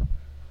for.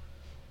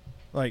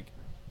 Like,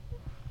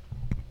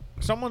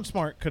 someone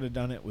smart could have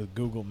done it with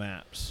Google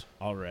Maps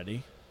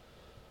already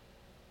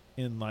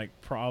in like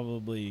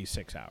probably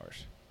 6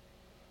 hours.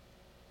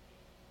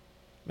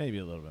 Maybe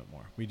a little bit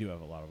more. We do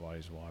have a lot of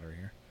bodies of water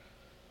here.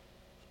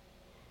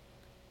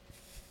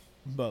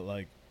 But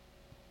like,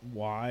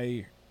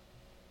 why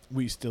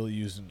we still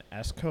use an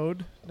S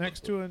code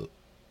next to a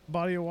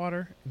body of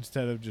water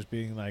instead of just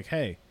being like,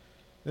 hey,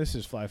 this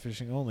is fly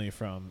fishing only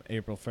from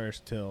April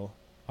 1st till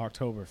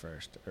October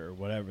 1st or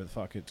whatever the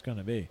fuck it's going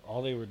to be.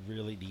 All they would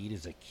really need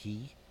is a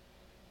key,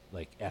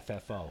 like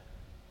FFO.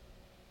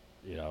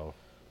 You know?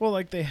 Well,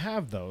 like they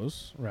have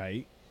those,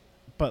 right?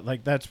 But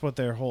like that's what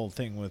their whole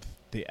thing with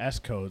the S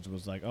codes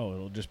was like, oh,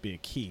 it'll just be a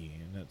key.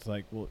 And it's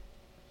like, well,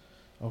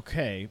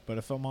 okay, but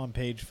if I'm on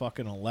page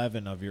fucking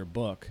 11 of your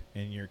book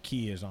and your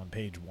key is on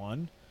page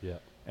 1, Yeah.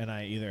 and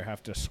I either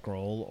have to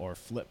scroll or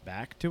flip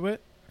back to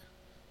it,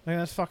 like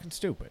that's fucking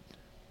stupid.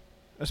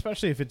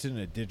 especially if it's in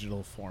a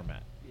digital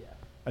format. Yeah.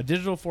 A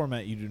digital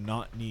format, you do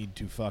not need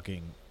to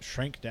fucking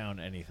shrink down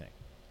anything.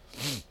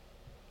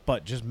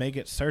 But just make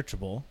it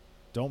searchable.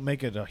 Don't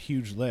make it a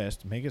huge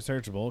list. Make it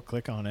searchable.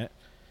 Click on it.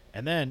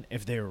 And then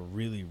if they were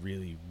really,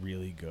 really,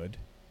 really good,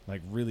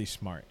 like really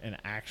smart, and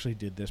actually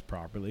did this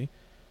properly,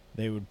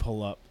 they would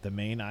pull up the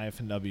main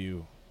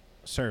IF&W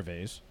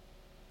surveys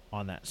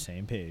on that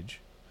same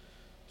page.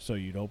 So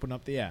you'd open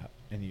up the app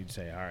and you'd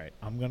say, all right,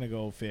 I'm going to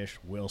go fish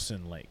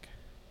Wilson Lake.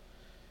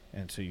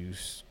 And so you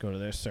go to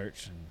their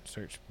search and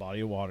search body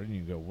of water, and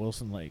you go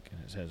Wilson Lake.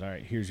 And it says, all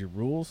right, here's your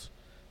rules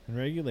and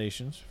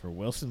regulations for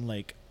Wilson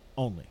Lake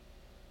only.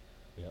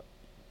 Yep.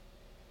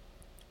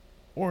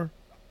 Or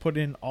put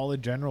in all the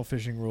general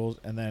fishing rules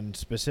and then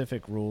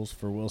specific rules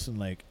for Wilson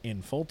Lake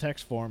in full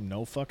text form.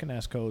 No fucking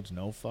S codes,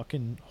 no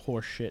fucking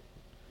horse shit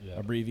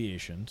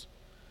abbreviations.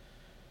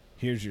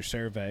 Here's your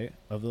survey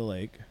of the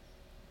lake.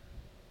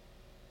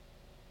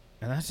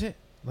 And that's it.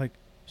 Like,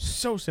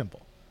 so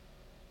simple.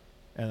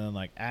 And then,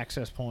 like,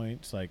 access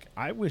points. Like,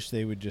 I wish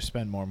they would just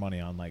spend more money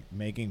on, like,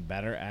 making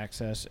better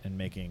access and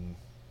making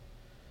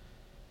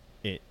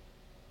it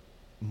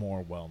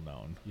more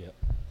well-known. Yep.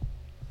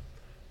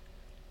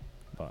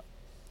 But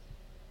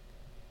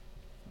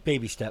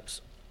baby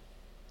steps.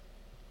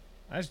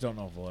 I just don't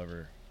know if we'll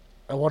ever...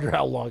 I wonder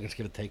how long it's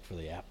going to take for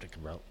the app to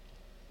come out.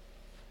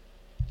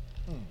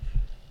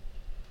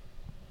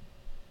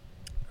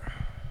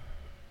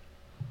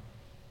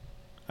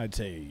 I'd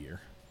say a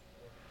year.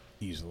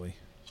 Easily.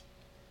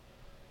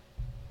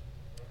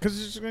 Because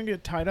it's just going to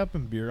get tied up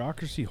in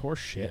bureaucracy horse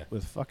shit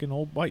with fucking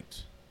old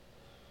whites.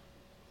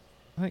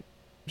 Like,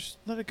 just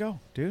let it go,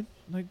 dude.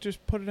 Like,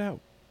 just put it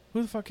out.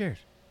 Who the fuck cares?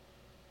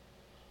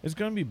 It's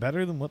going to be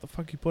better than what the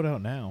fuck you put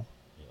out now.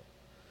 Yeah.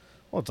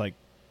 Well, it's like,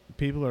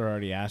 people are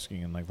already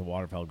asking in, like, the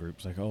waterfowl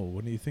groups, like, oh,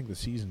 what do you think the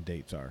season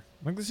dates are?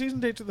 Like, the season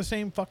dates are the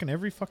same fucking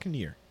every fucking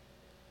year.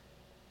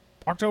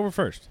 October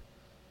 1st.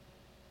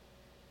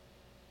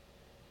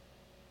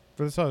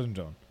 For the southern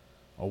zone.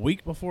 A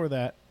week before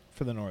that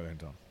for the northern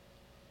zone.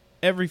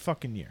 Every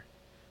fucking year.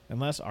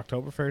 Unless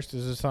October 1st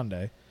is a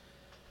Sunday,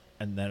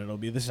 and then it'll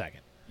be the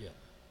 2nd. Yeah.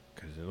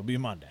 Because it'll be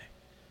Monday.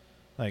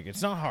 Like,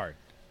 it's not hard.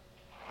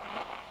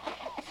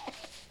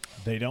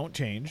 They don't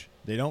change.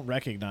 They don't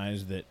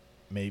recognize that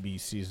maybe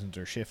seasons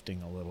are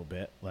shifting a little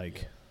bit.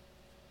 Like,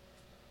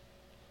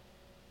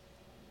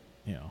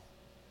 you know,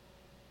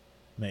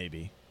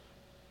 maybe.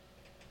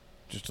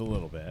 Just a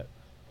little bit.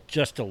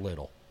 Just a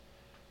little.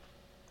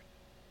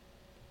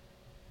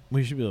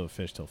 We should be able to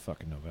fish till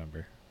fucking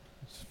November.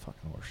 It's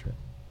fucking horseshit.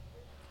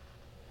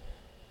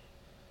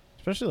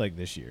 Especially like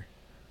this year.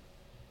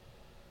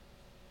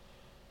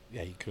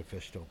 Yeah, you could have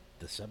fished till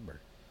December.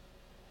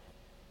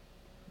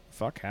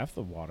 Fuck half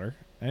the water.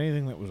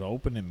 Anything that was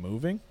open and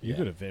moving, you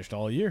could have fished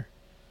all year.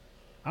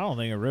 I don't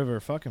think a river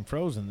fucking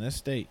froze in this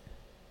state.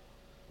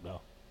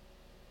 No.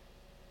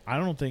 I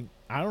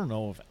don't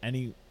know if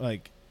any,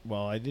 like,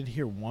 well, I did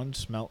hear one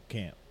smelt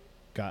camp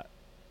got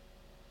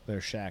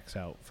their shacks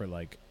out for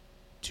like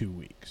 2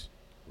 weeks.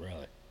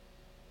 Really?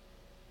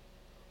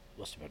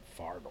 Must have been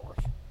far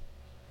north.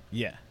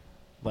 Yeah.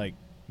 Like,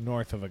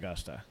 north of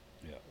Augusta.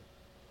 Yeah.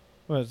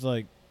 But it's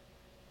like,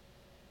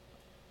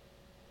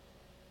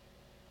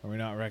 are we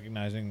not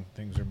recognizing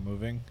things are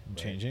moving and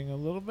changing a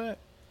little bit?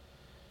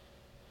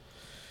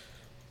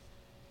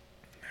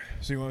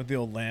 So you went with the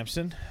old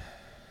Lamson?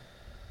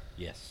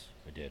 Yes,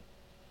 I did.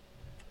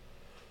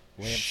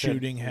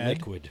 Shooting head?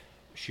 Liquid.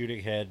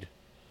 Shooting head.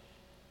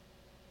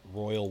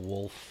 Royal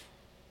Wolf.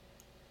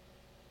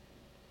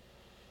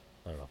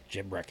 I don't know.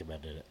 Jim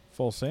recommended it.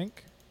 Full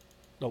sink?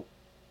 Nope.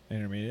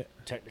 Intermediate?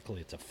 Technically,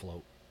 it's a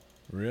float.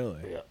 Really?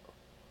 Yeah.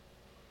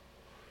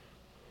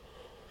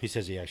 He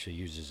says he actually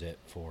uses it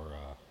for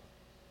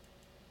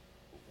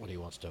when he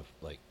wants to,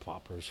 like,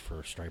 poppers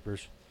for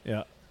stripers.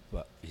 Yeah.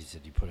 But he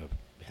said you put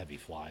a heavy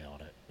fly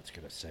on it, it's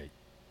going to say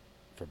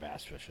for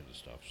bass fishing and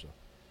stuff. So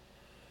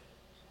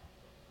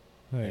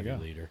There you heavy go.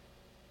 leader.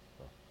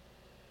 So.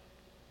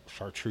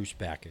 Chartreuse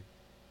backing.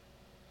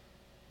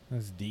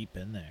 That's deep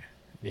in there.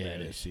 Yeah, I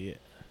it is. see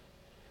it.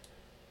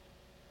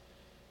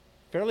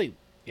 Fairly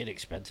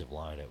inexpensive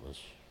line. It was,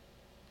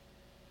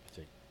 I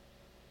think,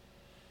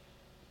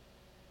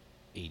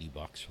 $80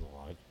 for the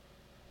line.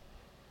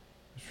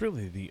 It's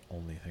really the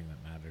only thing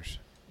that matters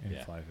in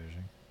Yeah. fly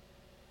fishing.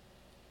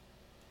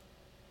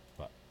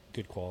 But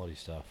good quality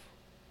stuff.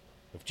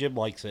 If Jim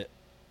likes it,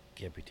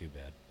 can't be too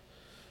bad.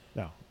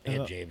 No.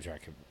 And James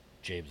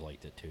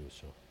liked it too.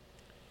 So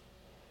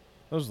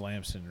those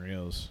Lamson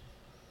reels,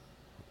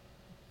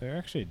 they're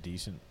actually a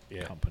decent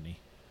Yeah. company.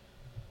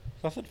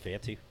 nothing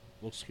fancy.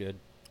 Looks good.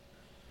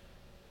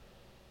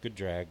 Good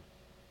drag.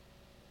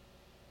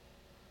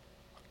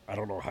 I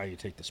don't know how you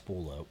take the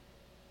spool out.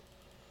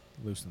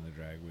 Loosen the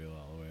drag wheel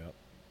all the way up.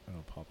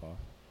 It'll pop off.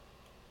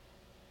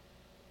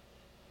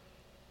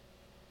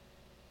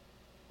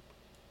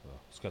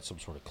 It's got some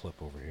sort of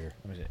clip over here.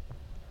 Let me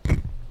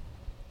see.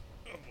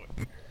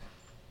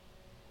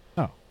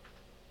 Oh.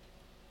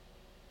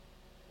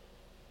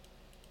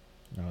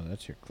 No,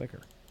 that's your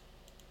clicker.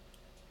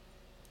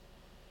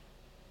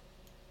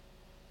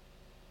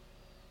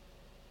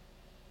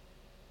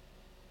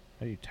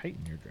 How do you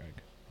tighten your drag?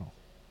 Oh.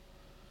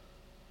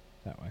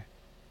 That way.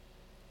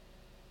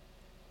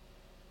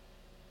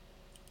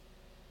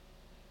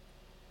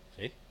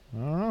 See? I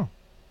don't know.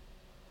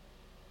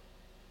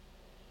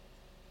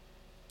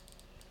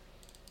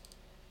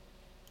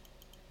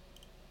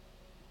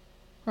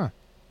 Huh.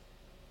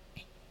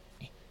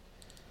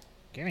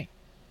 Gimme.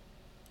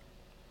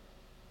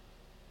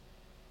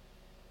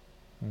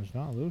 There's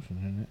not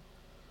loosening it.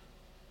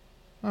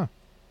 Huh.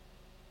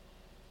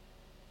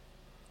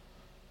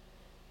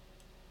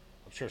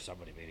 I'm sure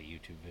somebody made a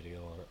YouTube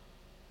video on it.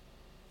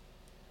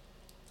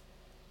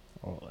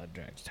 Oh, that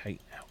drag's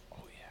tight now.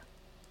 Oh,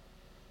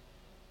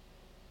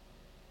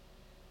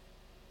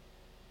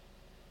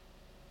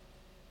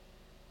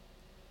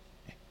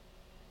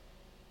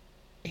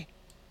 yeah.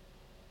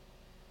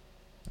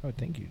 I would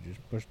think you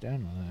just push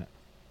down on that.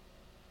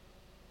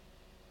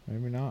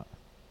 Maybe not.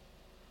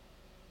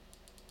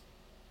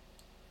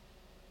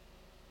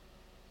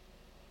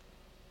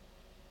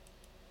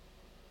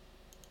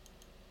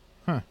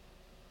 Huh.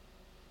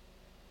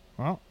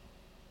 Well,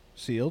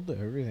 sealed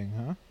everything,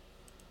 huh?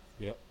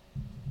 Yep.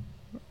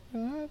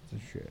 That's the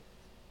shit.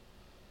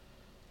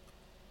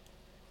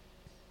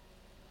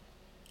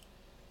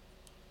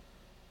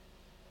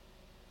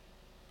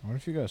 What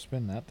if you gotta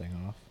spin that thing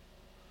off?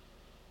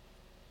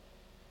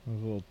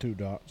 Those little 2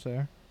 dots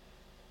there.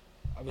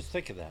 I was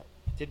thinking that.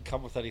 It didn't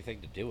come with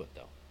anything to do it,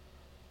 though.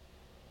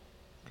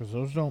 Because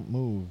those don't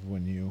move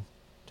when you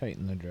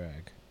tighten the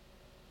drag.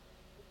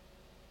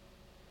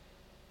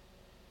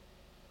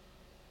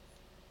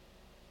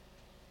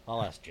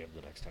 I'll ask Jim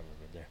the next time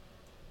I'm in there.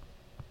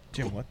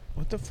 Jim,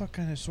 what the fuck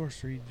kind of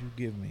sorcery did you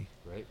give me?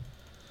 Right?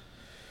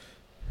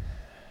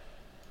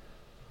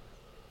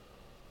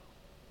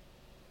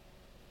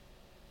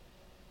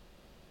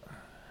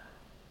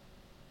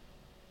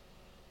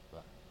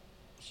 But,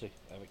 see,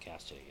 I haven't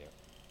casted it yet.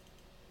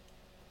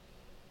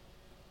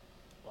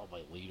 All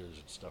my leaders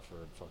and stuff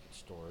are in fucking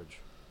storage.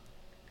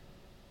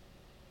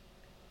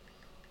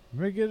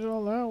 Maybe get it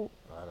all out.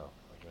 I know.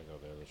 I gotta go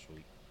there this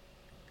week.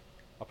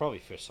 I'll probably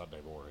fish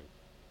Sunday morning.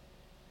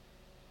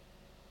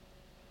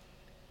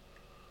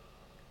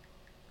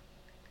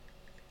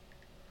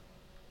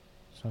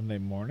 Sunday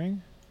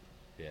morning?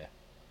 Yeah.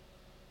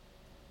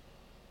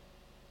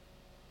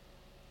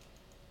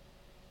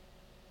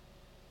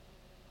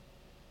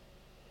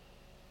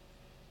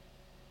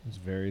 It's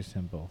very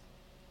simple.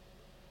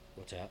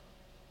 What's that?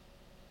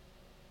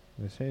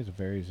 They say it's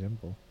very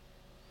simple.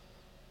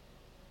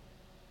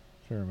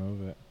 To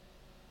remove it.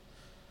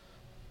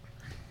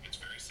 It's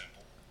very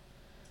simple.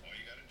 All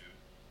you gotta do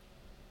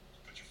is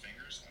put your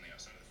fingers on the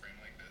outside of the frame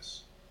like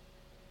this,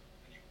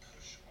 and you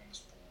push on the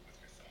spool with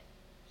your thumb.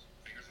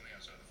 Fingers on the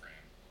outside of the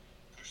frame,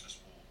 push the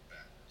spool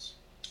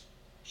backwards.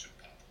 It should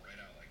pop right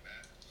out like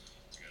that.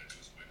 So you gotta do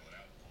is wiggle it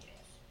out, pull it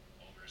off.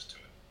 All there is to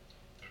it.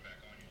 Put it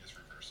back on, you just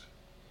reverse it.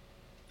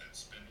 That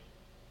spindle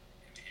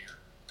into here.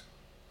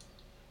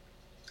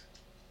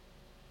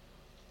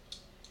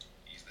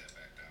 Ease that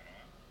back down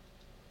on.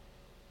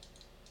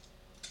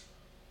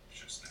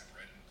 Should snap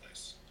right into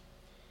place.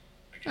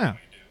 Again, Oh.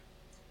 what you do,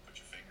 put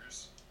your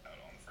fingers out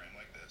on the frame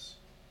like this.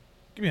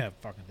 Give me that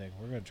fucking thing.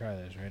 We're gonna try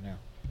this right now.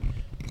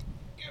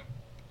 Yep.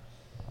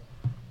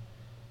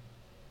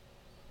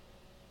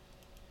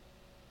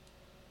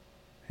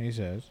 He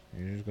says,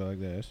 you just go like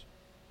this.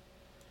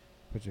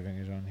 Put your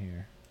fingers on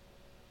here.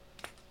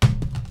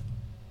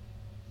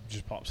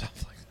 Just pops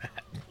off like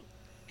that.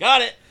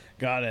 Got it!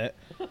 Got it.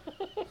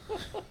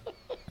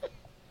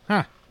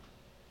 Huh.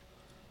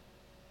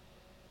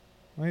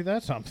 Ain't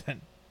that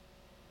something?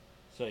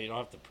 So you don't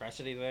have to press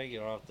anything? You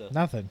don't have to...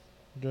 Nothing.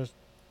 You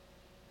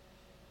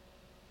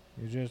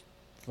just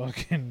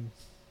fucking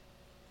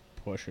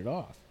push it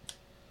off.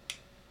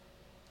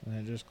 And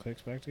it just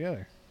clicks back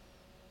together.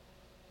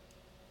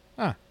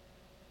 Huh.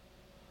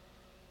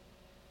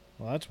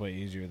 Well, that's way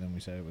easier than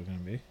we said it was going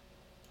to be.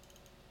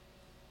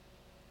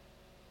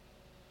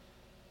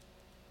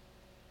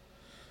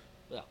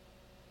 Yeah.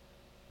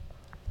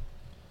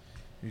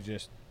 You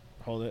just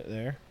hold it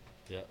there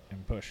Yeah.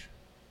 and push.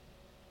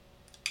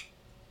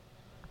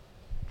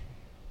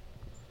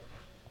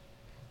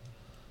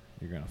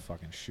 You're going to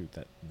fucking shoot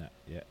that net.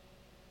 Yeah.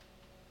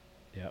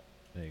 Yep.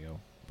 There you go.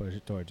 Push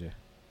it towards you.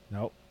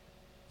 Nope.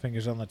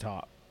 Fingers on the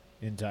top.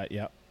 Inside.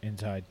 Yep.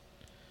 Inside.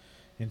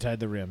 Inside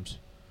the rims.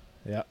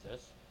 Yep.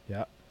 This?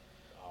 Yep.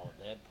 Oh,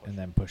 and then push And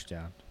then push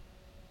down.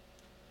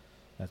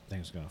 That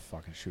thing's going to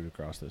fucking shoot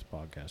across this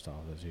podcast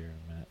office here in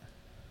a minute.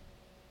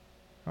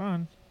 Come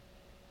on.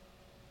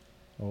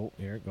 Oh,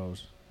 here it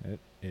goes.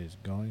 It is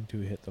going to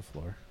hit the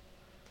floor.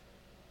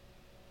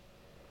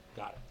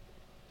 Got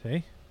it.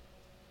 See?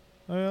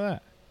 Look at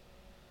that.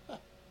 Huh.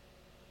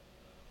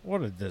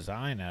 What a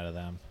design out of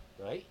them.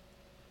 Right?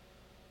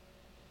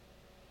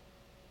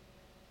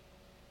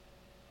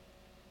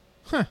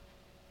 Huh.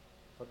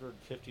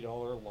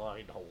 $150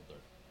 line holder.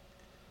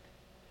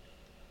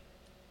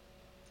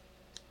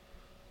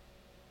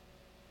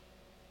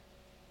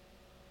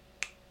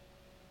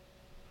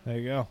 There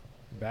you go.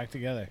 Back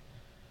together.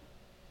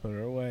 Put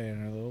her away in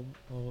her little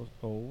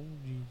oh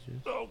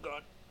Jesus. Oh,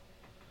 God.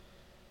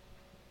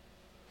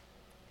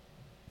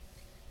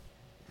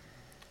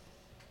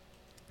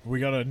 We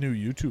got a new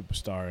YouTube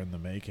star in the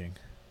making.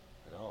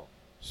 I know.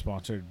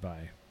 Sponsored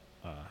by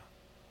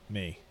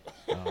me.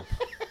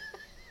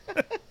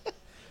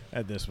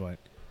 At this point.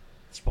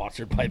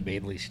 Sponsored by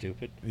Mainly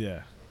Stupid.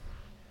 Yeah.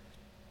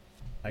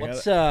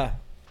 What's the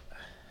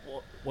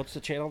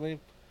channel name?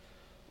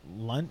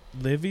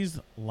 Livy's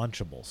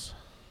Lunchables.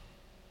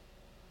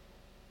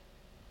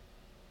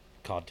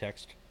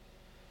 Context.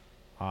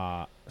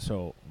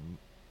 So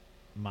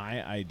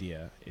my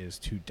idea is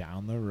to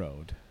down the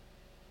road.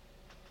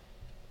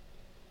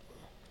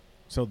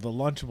 So the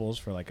Lunchables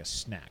for like a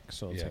snack.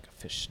 So it's like a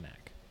fish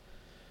snack.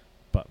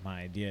 But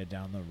my idea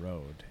down the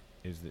road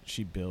is that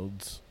she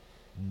builds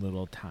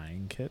little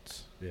tying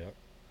kits. Yeah.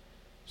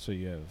 So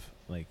you have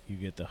like you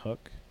get the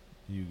hook,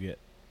 you get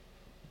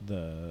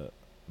the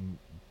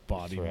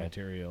body thread.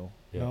 material.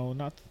 Yeah. No,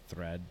 not the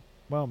thread.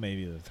 Well,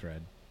 maybe the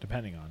thread,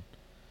 depending on.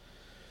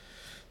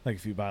 Like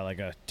if you buy like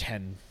a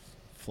 10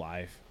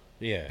 fly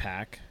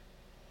pack,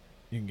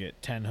 you can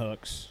get 10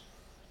 hooks,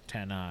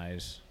 10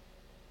 eyes,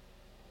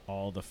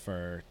 all the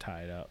fur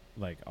tied up,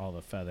 like all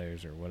the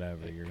feathers or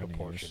whatever Like you're going to use.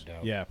 proportioned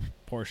out. Yeah,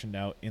 portioned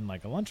out in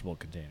like a Lunchable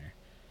container.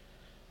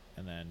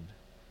 And then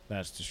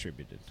that's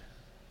distributed.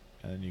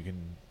 And then you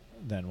can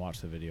then watch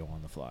the video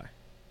on the fly.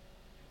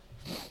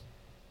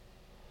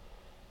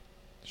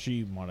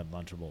 She wanted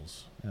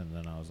Lunchables, and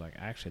then I was like,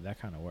 actually, that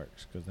kind of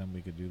works, because then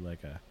we could do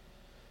like a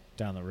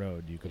down the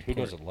road. You could Who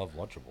doesn't love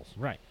Lunchables?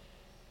 Right.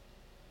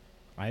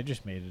 I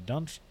just made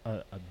adult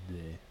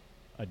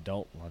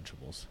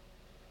Lunchables.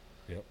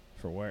 Yep.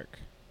 For work.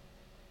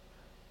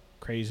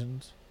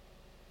 Craisins,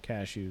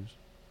 cashews,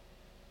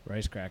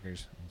 rice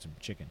crackers, and some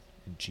chicken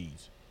and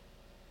cheese.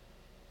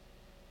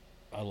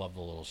 I love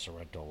the little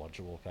Sorrento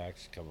Lunchable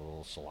packs. Come with a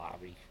little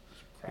salami,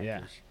 some crackers,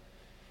 Yeah.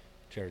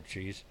 cheddar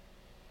cheese.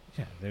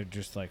 Yeah, they're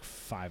just like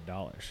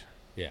 $5.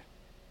 Yeah.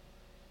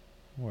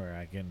 Where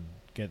I can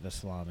get the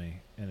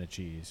salami and the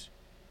cheese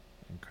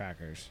and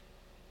crackers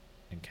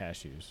and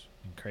cashews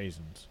and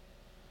craisins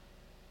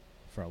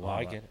for a lot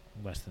I get it.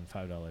 less than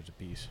 $5 a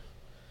piece.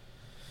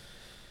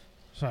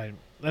 So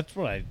that's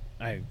what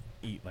I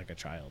eat like a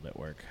child at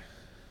work.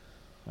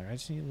 Like I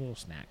just need little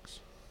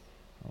snacks.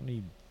 I don't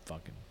need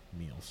fucking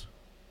meals.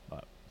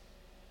 But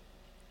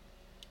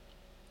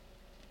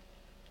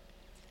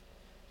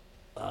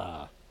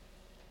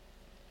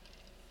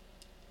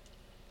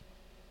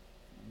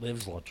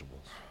Liv's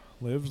Lunchables.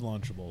 Liv's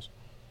Lunchables.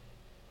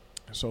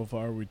 So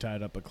far, we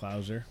tied up a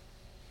clouser,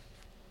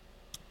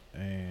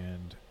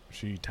 and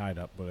she tied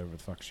up whatever the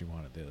fuck she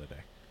wanted the other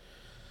day.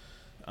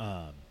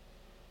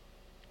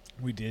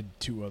 We did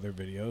 2 other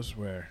videos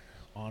where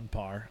on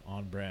par,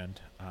 on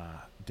brand,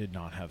 did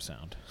not have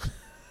sound.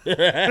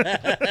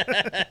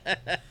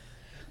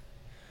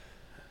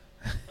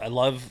 I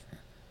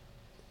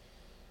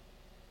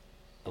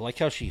like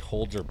how she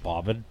holds her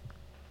bobbin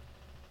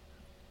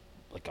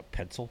like a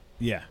pencil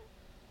Yeah,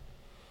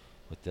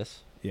 with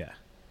this. yeah.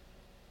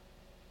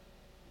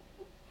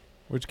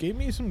 Which gave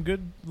me some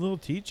good little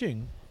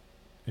teaching.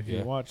 If you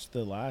Yeah. watch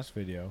the last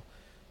video,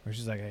 where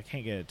she's like, I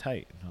can't get it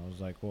tight. And I was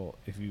like, well,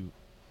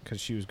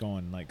 because she was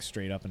going like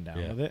straight up and down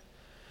Yeah. with it.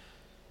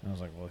 And I was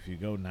like, well, if you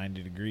go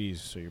 90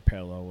 degrees so you're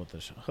parallel with the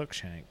hook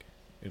shank,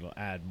 it'll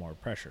add more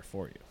pressure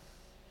for you.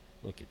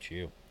 Look at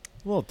you.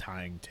 A little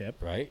tying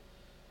tip. Right?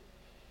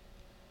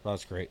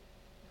 That's great.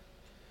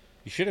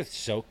 You should have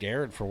soaked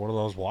Aaron for one of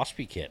those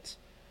waspy kits.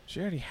 She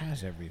already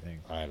has everything.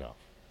 I know.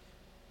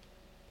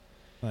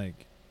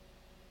 Like,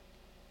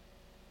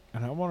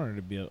 and I want her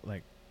to be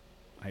like,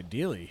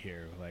 ideally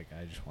here, like,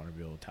 I just want to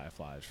be able to tie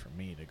flies for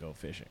me to go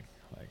fishing.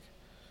 Like,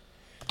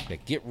 Yeah,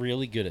 get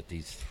really good at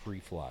these 3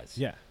 flies.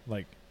 yeah,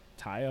 like,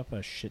 tie up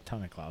a shit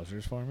ton of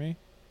clousers for me.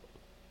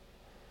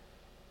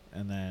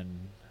 And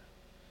then,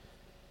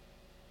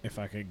 if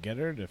I could get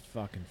her to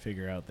fucking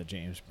figure out the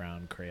James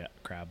Brown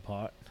crab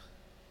pot,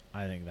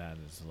 I think that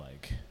is,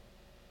 like,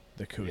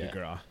 the coup de Yeah.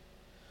 grace.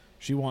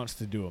 She wants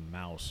to do a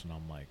mouse, and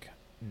I'm like,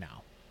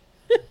 no.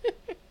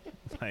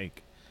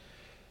 Like,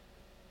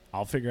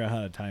 I'll figure out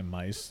how to tie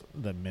mice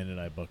the minute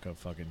I book a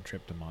fucking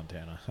trip to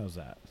Montana. How's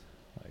that?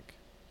 Like,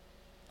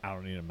 I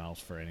don't need a mouse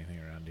for anything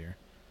around here.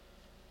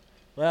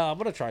 Well, I'm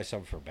going to try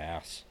some for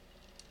bass.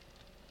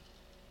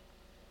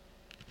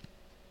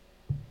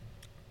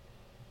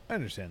 I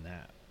understand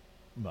that,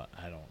 but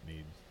I don't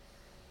need...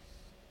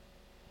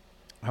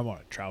 I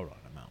want a trout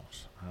on a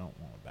mouse. I don't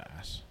want a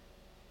bass.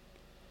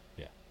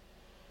 Yeah.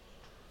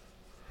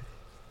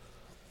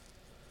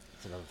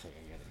 That's another thing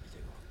I got to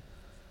do.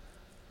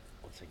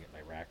 Once I get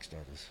my racks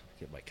done is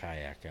get my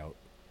kayak out.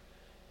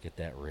 Get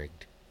that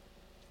rigged.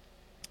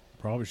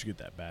 Probably should get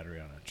that battery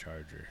on a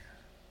charger.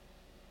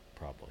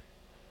 Probably.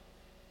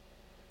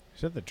 He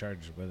said the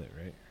charger's with it,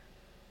 right?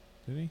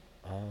 Did he?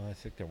 I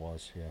think there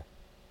was, yeah.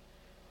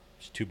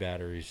 There's 2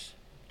 batteries,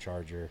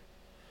 charger,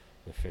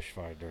 the fish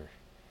finder.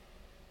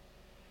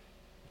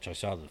 Which I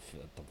saw that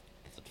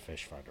the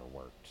fish finder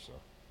worked, so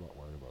I'm not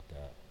worried about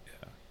that.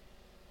 Yeah.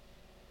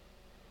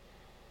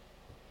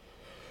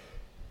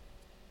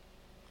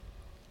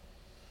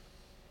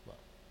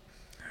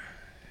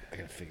 I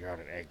gotta figure out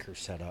an anchor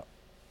setup.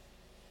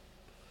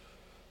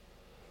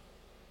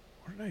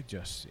 What did I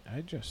just see?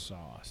 I just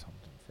saw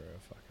something for a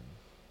fucking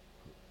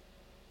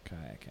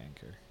kayak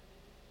anchor.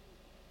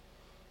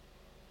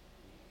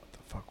 What the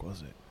fuck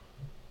was it?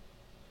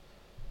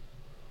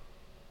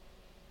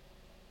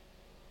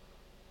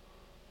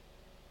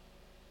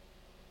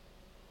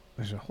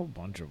 There's a whole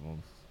bunch of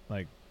them.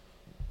 Like,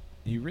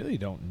 you really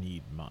don't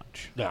need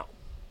much. No.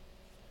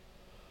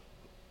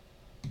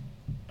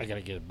 I gotta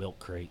get a milk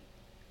crate.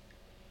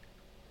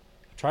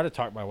 I tried to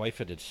talk my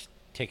wife into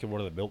taking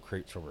one of the milk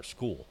crates from her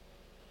school.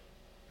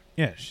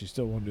 Yeah, she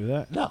still won't do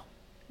that? No.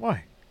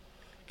 Why?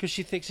 Because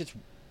she thinks it's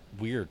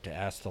weird to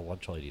ask the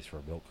lunch ladies for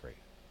a milk crate.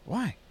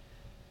 Why?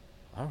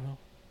 I don't know.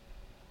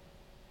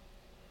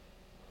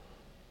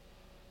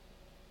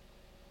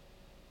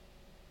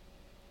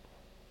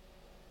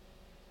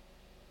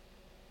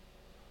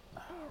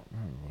 I don't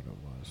remember what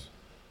it was.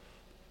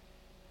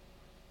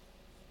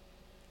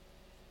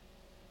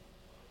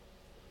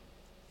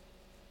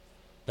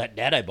 That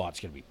net I bought's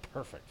going to be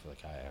perfect for the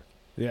kayak.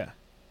 Yeah.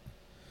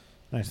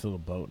 Nice little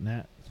boat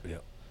net.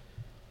 Yep.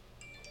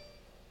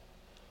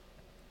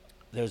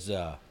 There's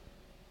a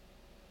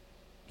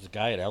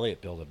guy at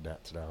Elliott building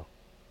nets now.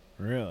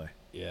 Really?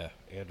 Yeah,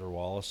 Andrew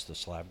Wallace, the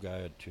slab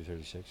guy at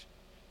 236.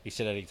 He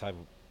said anytime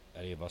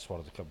any of us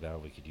wanted to come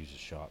down, we could use his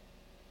shop,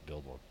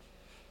 build one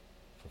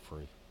for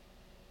free.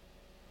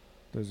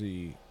 Does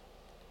he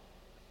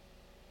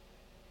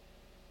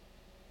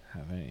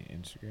have any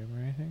Instagram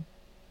or anything?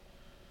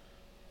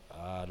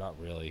 Not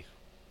really.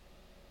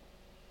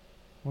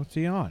 What's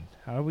he on?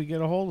 How do we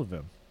get a hold of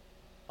him?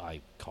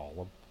 I call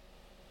him.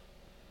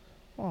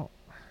 Well,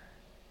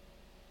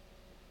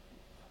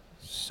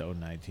 so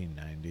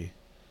 1990.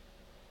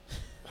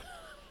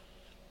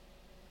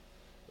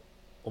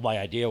 Well, my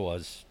idea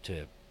was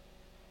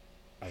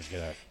I was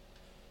going to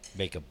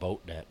make a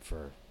boat net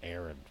for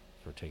Aaron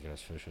for taking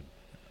us fishing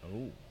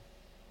Oh.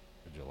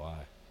 in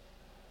July.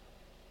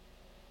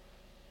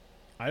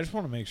 I just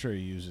want to make sure he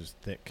uses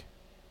thick.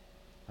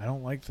 I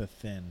don't like the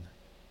thin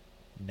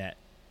net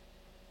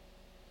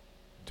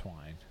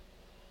twine.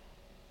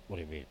 What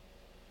do you mean?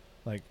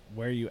 Like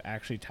where you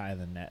actually tie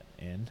the net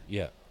in.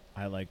 Yeah.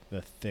 I like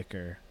the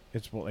thicker.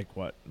 It's like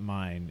what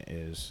mine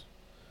is.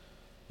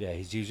 Yeah,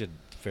 he's using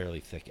fairly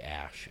thick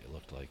ash, it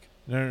looked like.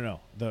 No.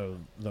 The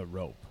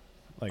rope.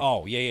 Like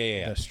Oh,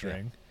 yeah. the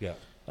string. Yeah.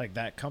 Like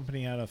that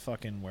company out of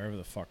fucking wherever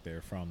the fuck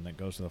they're from that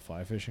goes to the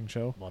fly fishing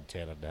show.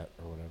 Montana net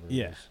or whatever it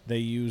Yeah. is. They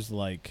use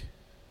like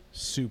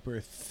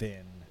super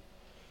thin.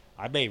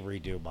 I may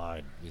redo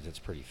mine because it's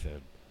pretty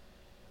thin.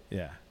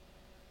 Yeah.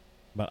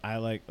 But I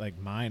like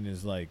mine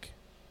is like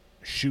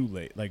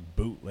shoelace, like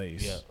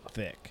bootlace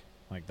thick.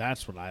 Like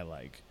that's what I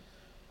like.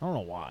 I don't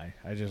know why.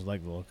 I just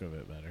like the look of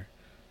it better.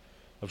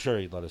 I'm sure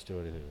he'd let us do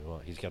anything we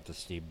want. He's got the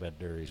steam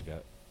bender. He's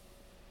got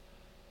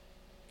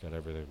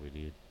everything we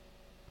need.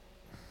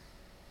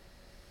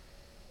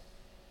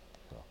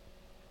 So.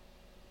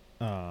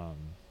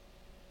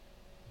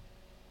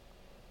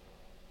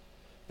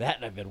 That,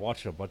 and I've been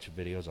watching a bunch of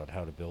videos on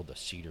how to build a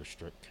cedar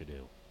strip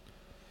canoe.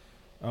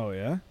 Oh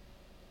yeah?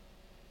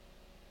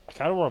 I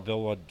kind of want to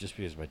build one just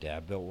because my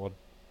dad built one.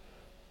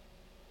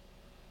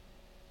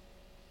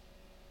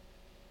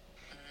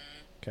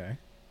 Okay.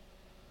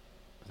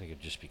 I think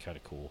it'd just be kind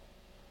of cool.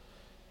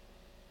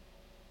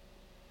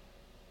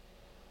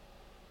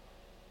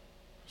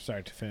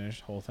 Start to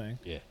finish, whole thing.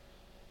 Yeah.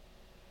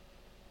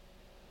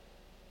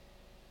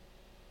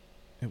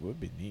 It would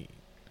be neat.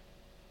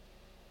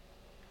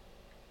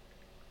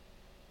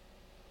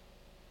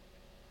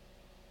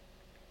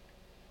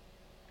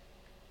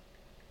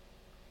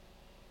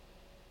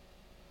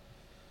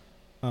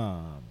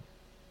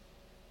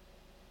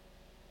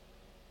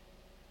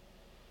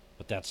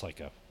 But that's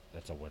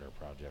a winter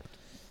project.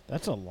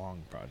 That's a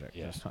long project.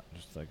 Yeah. It's not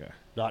just like a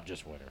Not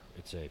just winter.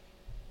 It's a...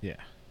 yeah.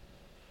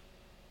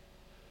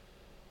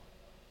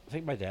 I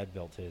think my dad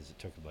built his. It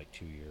took him like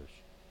 2 years.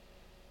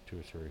 2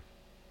 or 3.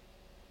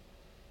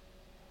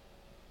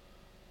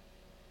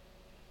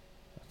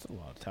 That's a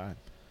lot of time.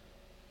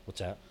 What's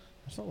that?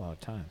 That's a lot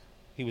of time.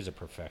 He was a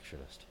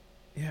perfectionist.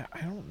 Yeah,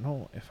 I don't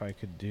know if I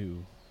could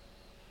do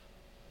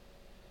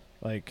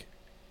like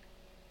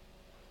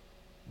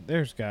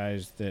there's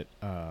guys that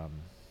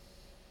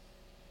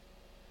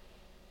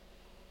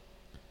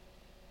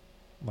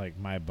like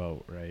my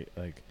boat, right?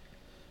 Like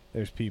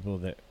there's people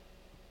that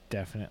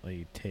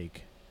definitely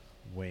take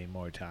way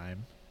more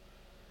time.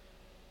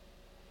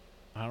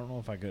 I don't know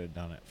if I could have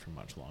done it for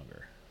much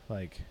longer.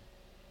 Like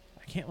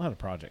I can't let a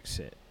project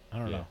sit. I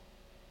don't know.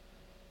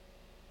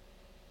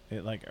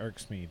 It like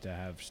irks me to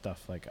have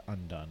stuff like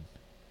undone.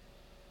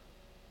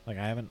 Like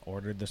I haven't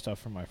ordered the stuff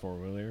for my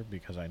 4-wheeler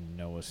because I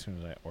know as soon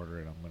as I order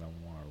it, I'm gonna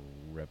want to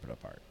rip it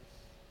apart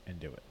and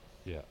do it.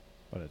 Yeah.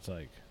 But it's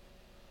like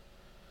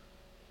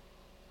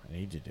I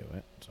need to do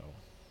it, so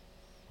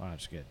why not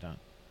just get it done?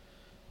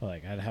 But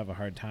like I'd have a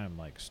hard time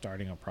like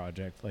starting a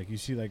project. Like you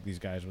see like these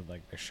guys with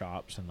like their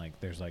shops and like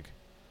there's like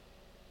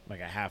a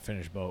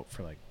half-finished boat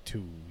for like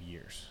 2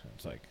 years.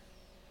 It's like,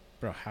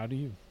 bro, why don't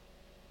you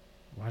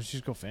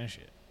just go finish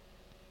it?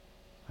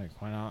 Like,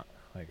 why not?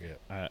 Like,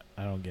 I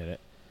don't get it.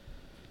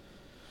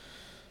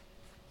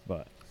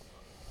 But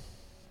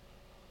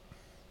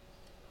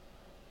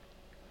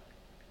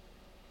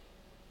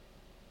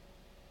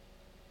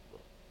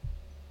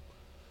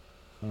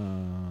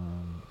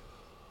um,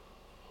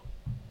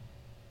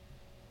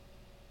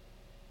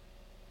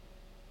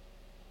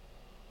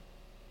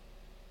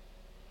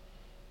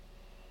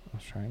 I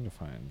was trying to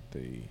find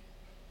the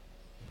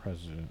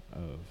president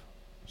of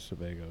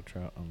Sebago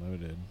Trout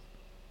Unlimited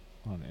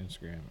on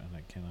Instagram, and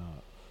I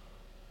cannot.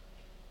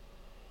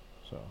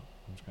 So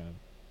I'm just gonna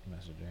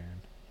message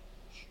Aaron.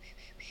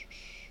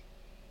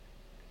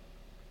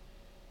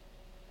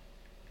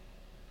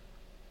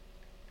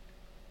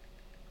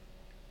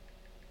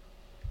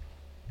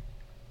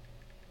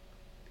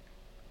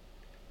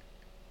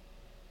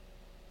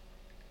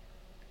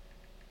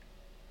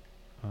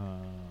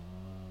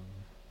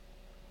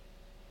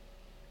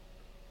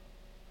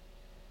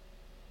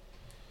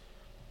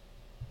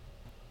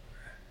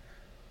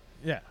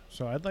 Yeah,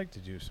 so I'd like to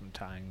do some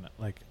tying.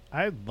 Like,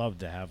 I'd love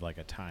to have like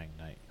a tying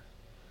night.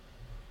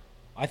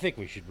 I think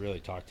we should really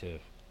talk to,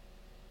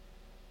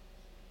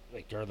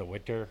 like, during the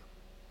winter,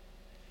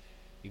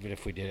 even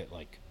if we did it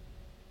like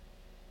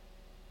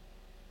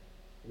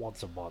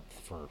once a month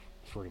for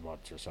 3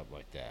 months or something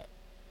like that.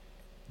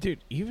 Dude,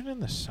 even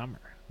in the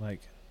summer,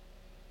 like,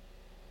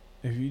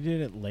 if you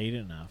did it late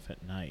enough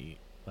at night,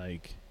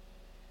 like,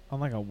 on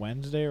like a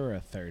Wednesday or a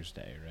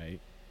Thursday, right?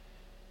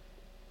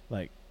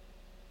 Like,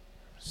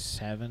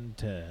 7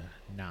 to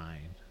 9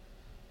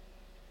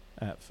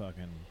 at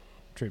fucking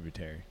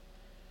Tributary.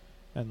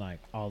 And, like,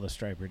 all the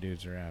striper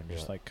dudes around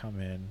just, like,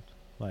 come in,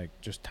 like,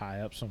 just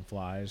tie up some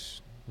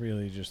flies,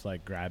 really just,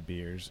 like, grab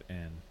beers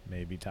and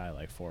maybe tie,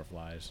 like, 4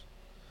 flies.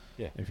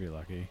 Yeah. If you're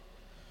lucky.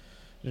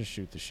 Just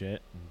shoot the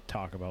shit and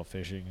talk about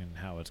fishing and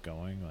how it's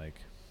going.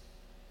 Like,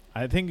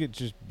 I think it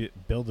just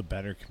build a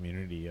better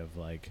community of,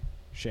 like,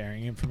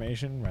 sharing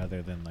information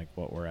rather than, like,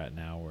 what we're at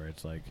now where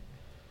it's, like,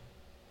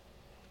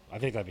 I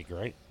think that'd be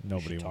great.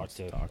 nobody wants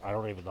to talk. I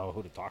don't even know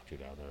who to talk to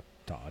down there.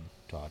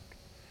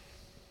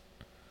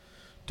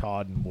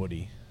 Todd and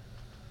Woody.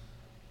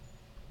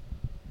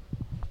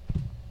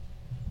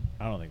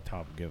 I don't think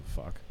Todd would give a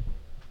fuck.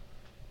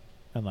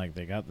 And, like,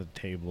 they got the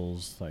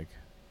tables, like,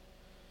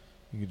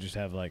 you could just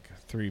have, like,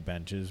 3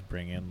 benches,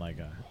 bring in, like,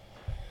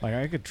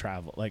 I could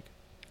travel, like,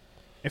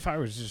 if I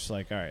was just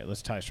like, all right,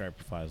 let's tie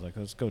striper flies, like,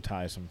 let's go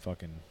tie some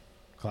fucking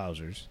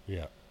Clousers.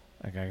 Yeah.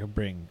 Like, I could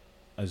bring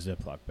a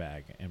Ziploc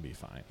bag and be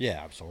fine.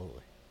 Yeah,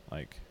 absolutely.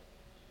 Like,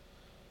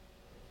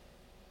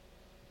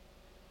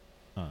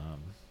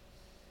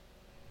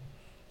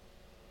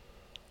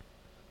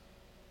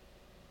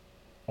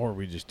 or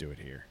we just do it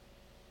here.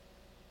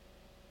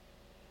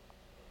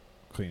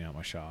 Clean out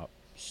my shop.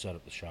 Set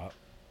up the shop.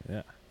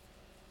 Yeah.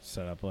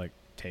 Set up, like,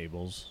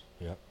 tables.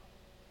 Yeah.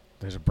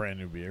 There's a brand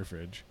new beer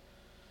fridge.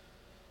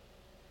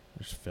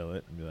 Just fill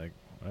it and be like,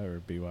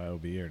 whatever,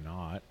 BYOB or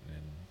not.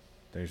 And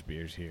there's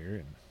beers here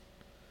and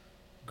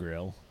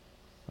grill.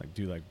 Like,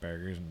 do, like,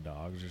 burgers and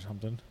dogs or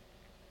something.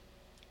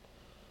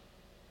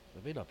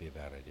 That may not be a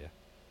bad idea.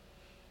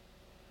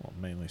 Well,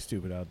 mainly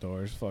stupid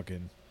outdoors.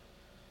 Fucking.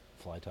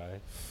 Fly tie.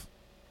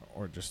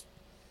 Or just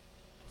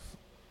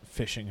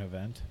fishing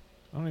event.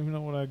 I don't even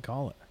know what I'd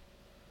call it.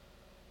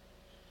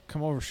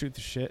 Come over, shoot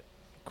the shit,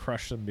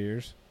 crush some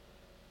beers,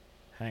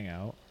 hang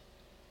out.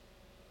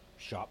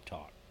 Shop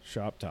talk.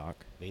 Shop talk.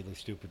 Mainly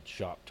stupid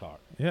shop talk.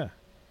 Yeah.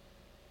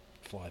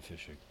 Fly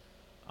fishing.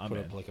 I'm Put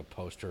in. up like a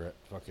poster at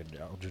fucking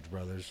Eldridge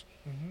Brothers.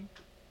 Mm-hmm.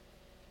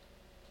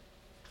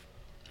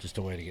 Just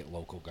a way to get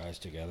local guys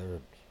together.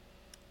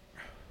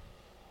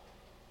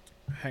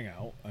 Hang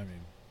out. I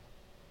mean,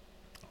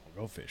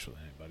 I'll go fish with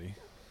anybody.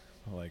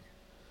 I'll, like,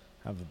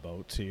 have the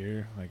boats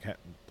here. Like,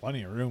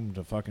 plenty of room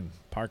to fucking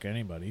park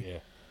anybody. Yeah.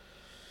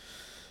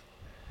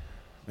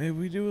 Maybe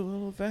we do a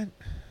little event.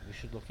 We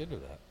should look into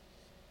that.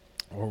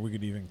 Or we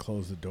could even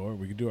close the door.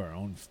 We could do our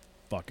own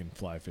fucking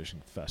fly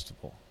fishing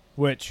festival.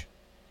 Which,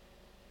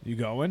 you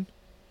going?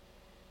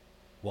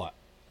 What?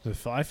 The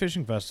fly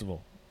fishing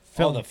festival.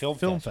 The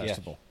film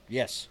festival.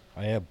 Yes,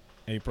 I am.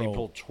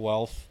 April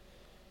 12th,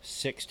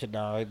 6 to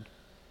 9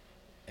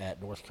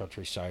 at North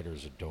Country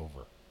Ciders in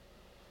Dover.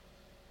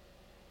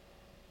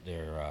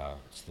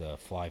 It's the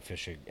fly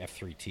fishing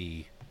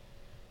F3T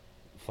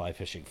fly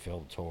fishing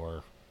film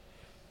tour.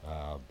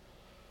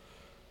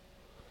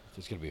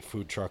 There's going to be a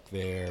food truck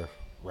there,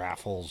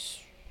 raffles.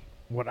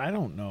 What I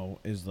don't know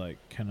is, like,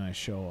 can I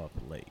show up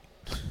late?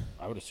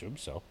 I would assume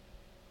so.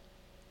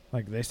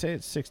 Like, they say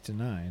it's 6 to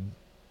 9.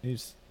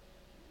 It's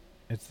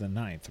the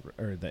 9th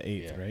or the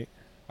 8th, Yeah. right?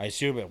 I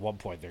assume at one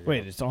point they're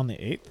Wait, it's on the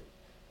 8th?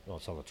 No,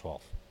 it's on the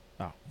 12th.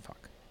 Oh,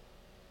 fuck.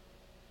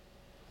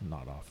 I'm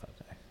not off that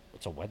day.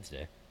 It's a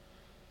Wednesday.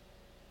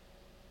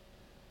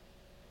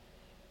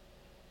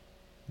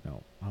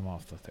 No, I'm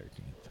off the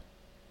 13th.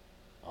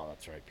 Oh,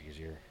 that's right, because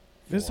you're...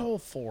 This whole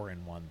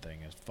 4-in-1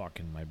 thing is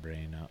fucking my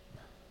brain up.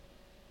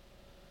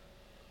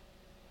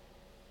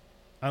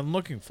 I'm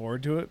looking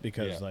forward to it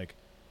because, like,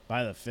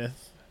 by the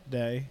 5th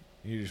day,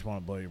 you just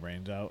want to blow your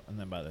brains out. And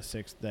then by the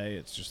 6th day,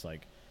 it's just,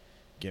 like,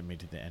 get me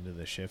to the end of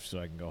the shift so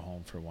I can go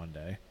home for one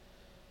day.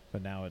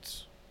 But now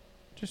it's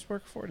Just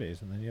work 4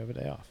 days and then you have a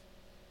day off.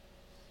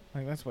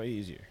 Like, that's way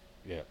easier.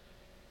 Yeah.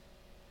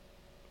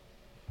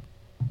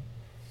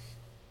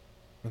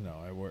 But no,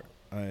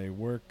 I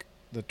work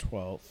the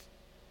 12th,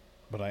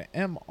 but I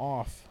am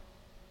off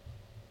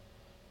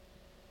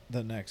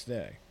the next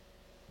day.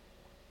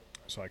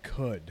 So I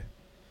could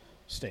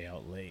stay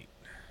out late.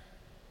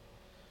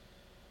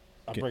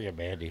 I'm bringing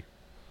Mandy.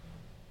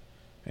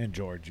 And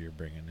George, you're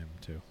bringing him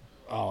too.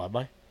 Oh, am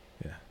I?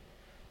 Yeah.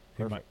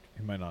 Perfect.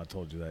 He might not have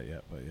told you that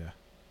yet, but yeah.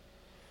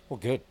 Well,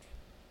 good.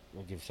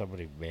 We'll give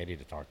somebody Mandy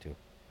to talk to.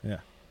 Yeah.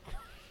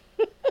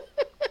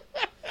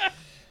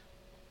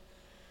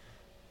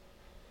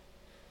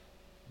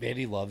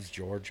 Mandy loves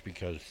George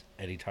because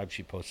anytime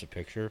she posts a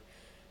picture,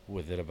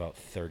 within about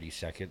 30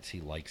 seconds,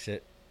 he likes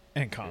it.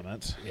 And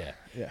comments. Yeah.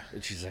 Yeah.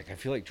 And she's like, I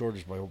feel like George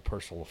is my own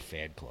personal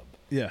fan club.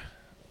 Yeah.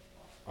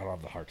 I don't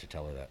have the heart to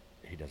tell her that.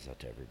 He does that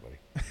to everybody.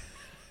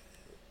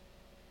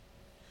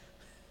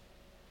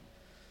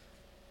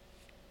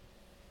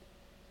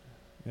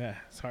 Yeah.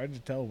 It's hard to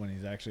tell when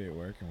he's actually at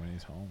work and when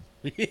he's home.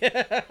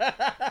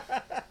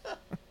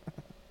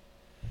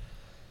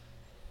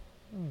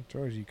 Oh,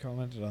 George, you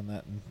commented on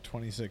that in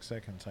 26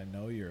 seconds. I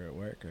know you're at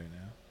work right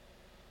now.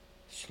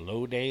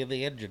 Slow day in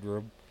the engine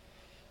room.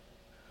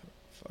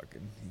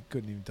 Fucking, he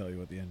couldn't even tell you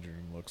what the engine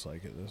room looks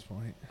like at this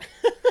point.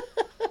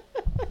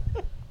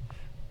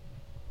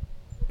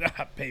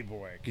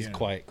 Paperwork. He's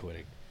quiet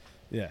quitting.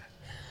 Yeah.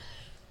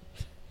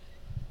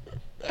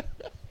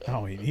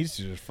 Oh, he needs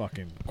to just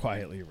fucking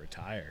quietly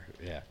retire.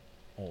 Yeah.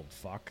 Old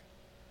fuck.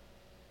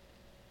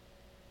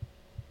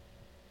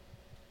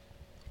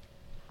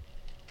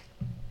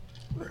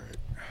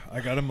 I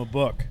got him a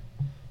book.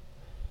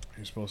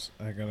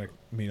 I gotta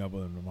meet up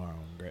with him tomorrow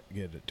and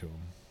get it to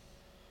him.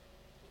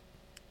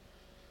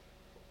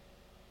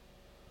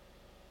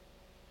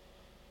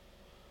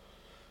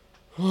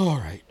 All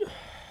right.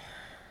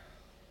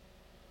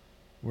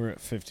 We're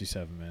at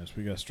 57 minutes.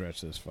 We gotta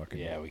stretch this fucking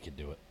Yeah, we can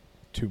do it.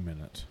 2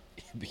 minutes.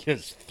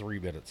 Because 3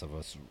 minutes of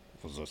us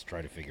was us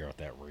trying to figure out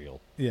that reel.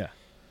 Yeah.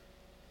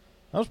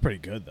 That was pretty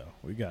good, though.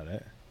 We got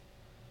it.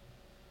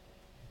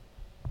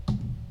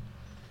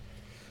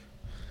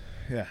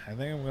 Yeah, I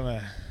think I'm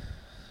gonna...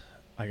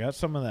 I got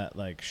some of that,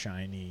 like,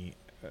 shiny,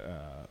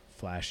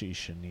 flashy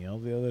chenille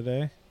the other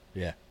day.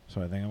 Yeah.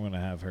 So I think I'm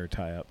gonna have her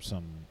tie up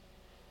some...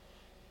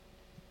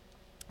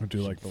 Do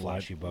Some like the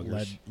flashy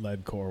buggers.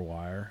 lead core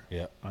wire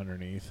Yeah.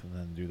 underneath, and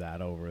then do that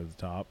over the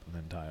top, and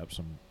then tie up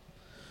some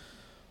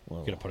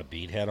little Gonna put a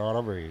bead head on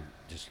them, or you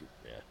just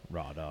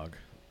raw dog.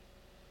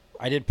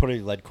 I did put a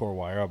lead core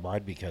wire on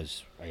mine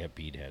because I have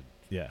bead head.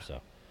 Yeah.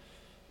 So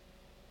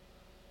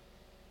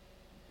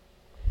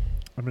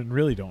I mean,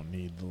 really don't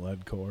need the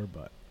lead core,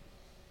 but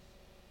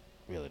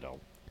really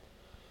don't.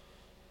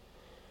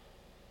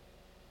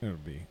 it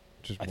would be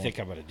just. I think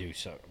I'm gonna do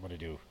so. I'm gonna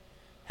do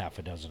half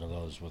a dozen of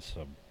those with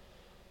some,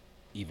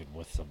 even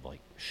with some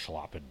like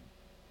schloppen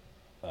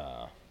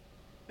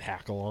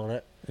hackle on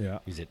it. Yeah.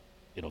 Because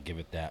it'll give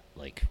it that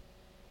like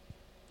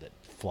that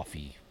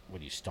fluffy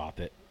when you stop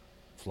it,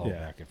 flow Yeah.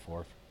 back and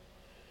forth.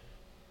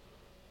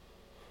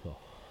 Oh.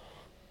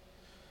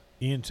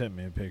 Ian sent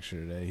me a picture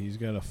today. He's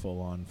got a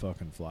full-on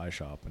fucking fly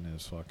shop in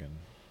his fucking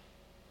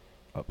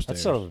upstairs.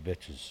 That son of a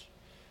bitch is,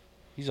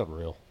 he's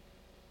unreal.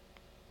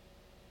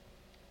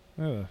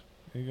 Yeah,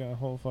 he got a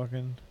whole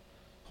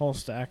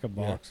stack of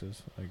Yeah.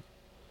 boxes, like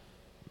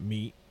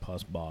meat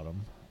plus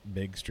bottom,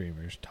 big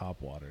streamers,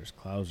 top waters,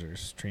 clousers,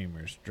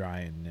 streamers, dry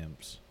and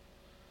nymphs.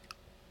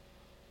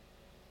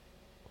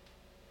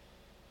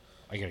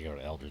 I gotta go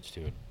to Eldred's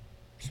too and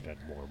spend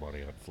more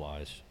money on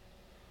flies.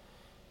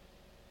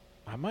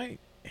 I might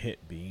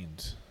hit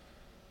beans.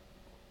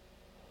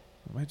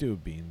 I might do a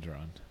beans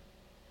run.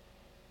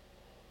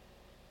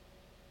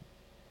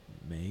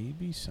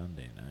 Maybe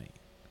Sunday night.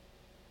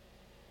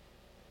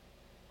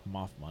 I'm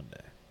off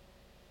Monday.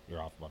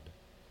 You're off Monday.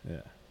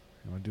 Yeah.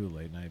 I'm gonna do a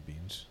late night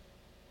beans.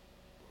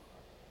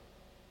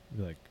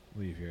 Be like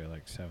leave here at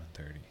like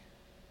 7:30.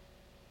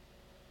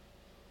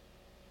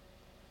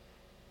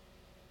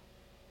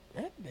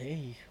 That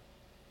may.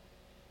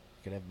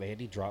 Could have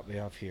Mandy drop me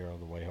off here on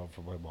the way home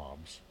from my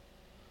mom's.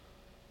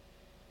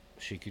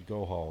 She could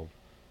go home,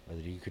 and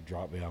then you could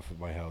drop me off at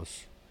my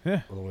house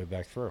Yeah. on the way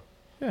back through.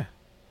 Yeah.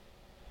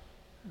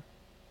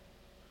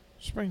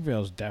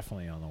 Springvale's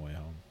definitely on the way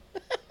home.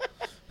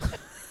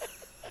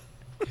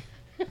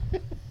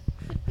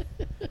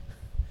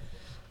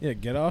 Yeah,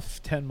 get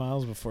off 10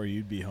 miles before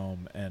you'd be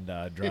home and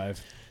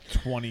drive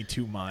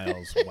 22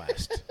 miles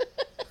west.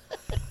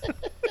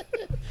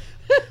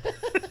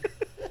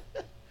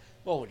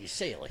 Well, when you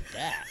say it like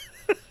that.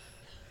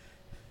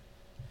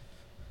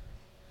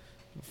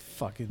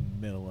 Fucking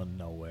middle of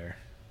nowhere.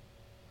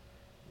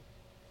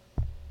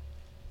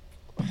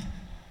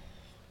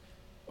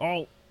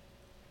 Oh.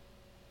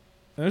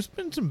 There's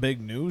been some big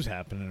news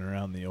happening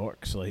around the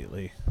Orcs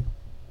lately.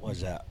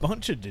 What's that?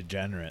 Bunch of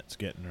degenerates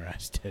getting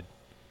arrested.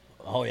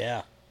 Oh,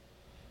 yeah.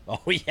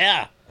 Oh,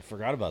 yeah. I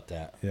forgot about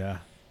that. Yeah.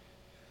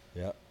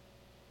 Yep.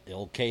 The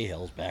old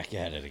Cahill's back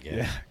at it again.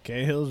 Yeah.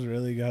 Cahill's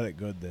really got it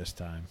good this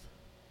time.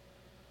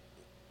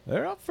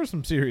 They're up for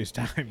some serious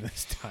time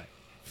this time.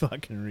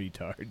 Fucking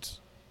retards.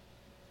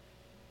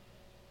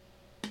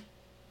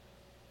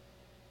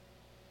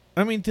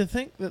 I mean, to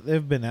think that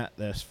they've been at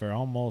this for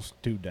almost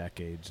 2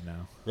 decades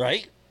now.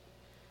 Right?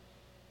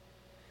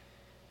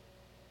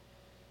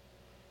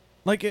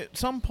 Like, at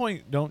some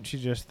point, don't you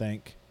just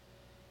think,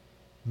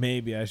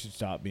 maybe I should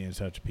stop being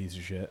such a piece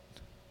of shit?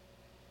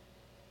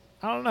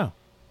 I don't know.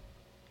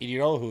 And you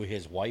know who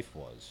his wife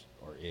was,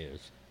 or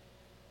is?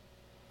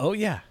 Oh,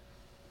 yeah.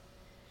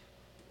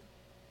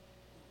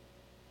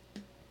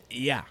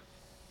 Yeah.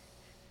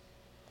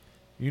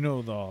 You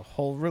know the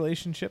whole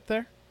relationship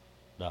there?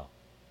 No.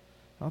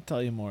 I'll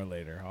tell you more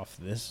later off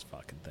this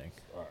fucking thing.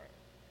 All right.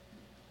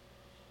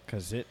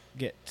 Because it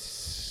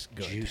gets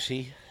good.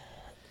 Juicy.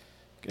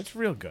 Gets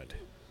real good.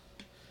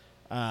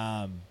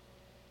 And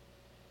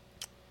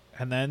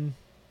then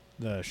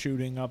the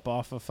shooting up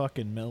off of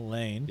fucking Mill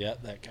Lane.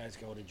 Yep, that guy's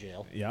going to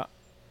jail. Yeah.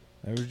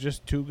 There was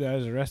just 2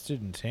 guys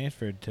arrested in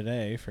Sanford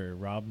today for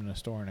robbing a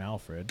store in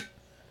Alfred.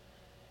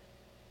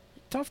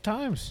 Tough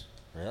times.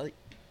 Really?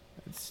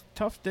 It's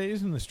tough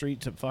days in the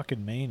streets of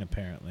fucking Maine,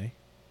 apparently.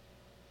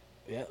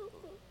 Yeah.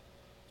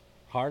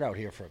 Hard out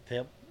here for a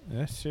pimp.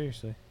 Yeah,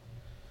 seriously.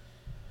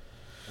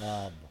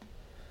 Um,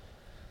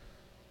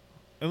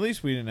 At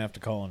least we didn't have to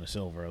call in a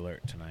silver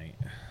alert tonight.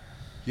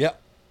 Yep.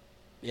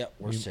 Yep,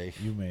 we're You-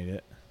 safe. You made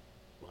it.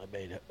 I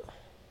made it.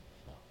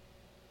 So.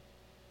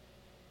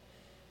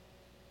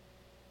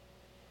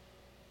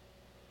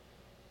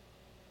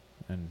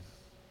 And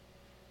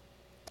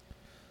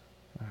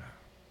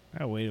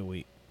I'll wait a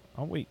week.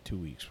 I'll wait 2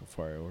 weeks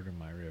before I order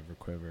my River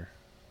Quiver.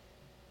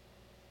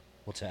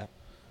 What's that?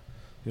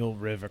 The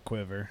old River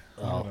Quiver.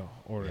 I'm Oh, gonna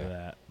order yeah.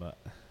 that, but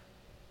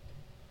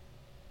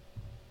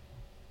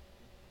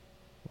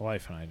the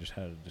wife and I just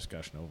had a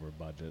discussion over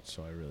budget,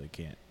 so I really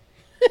can't.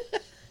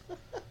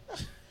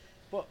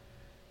 Well,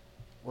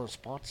 we're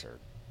sponsored.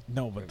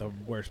 No, but the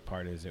worst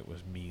part is it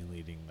was me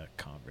leading the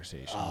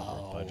conversation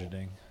Oh. over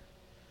budgeting.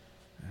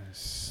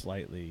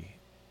 Slightly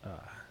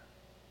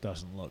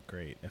doesn't look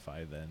great if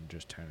I then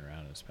just turn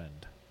around and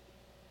spend.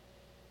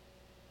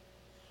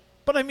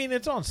 But I mean,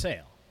 it's on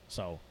sale,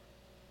 so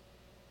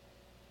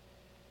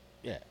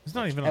Yeah. it's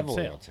not even on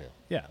heavily sale.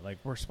 Yeah, like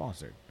we're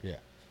sponsored. Yeah.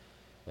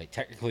 Like,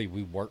 technically,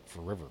 we work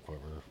for River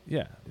Quiver.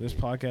 Yeah, this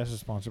podcast is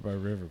sponsored by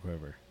River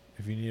Quiver.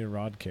 If you need a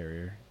rod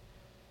carrier,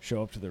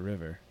 show up to the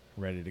river,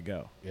 ready to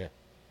go. Yeah.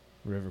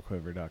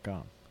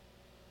 Riverquiver.com.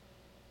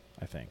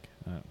 I think.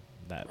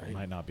 That Right.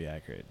 might not be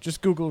accurate.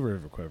 Just Google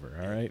River Quiver,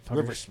 all right?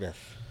 fuckers?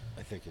 Riversmith,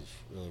 I think is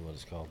really what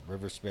it's called.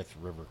 Riversmith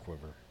River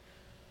Quiver.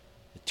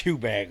 The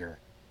 2-bagger.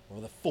 Or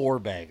the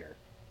 4-bagger.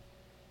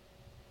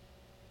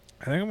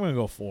 I think I'm going to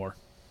go 4.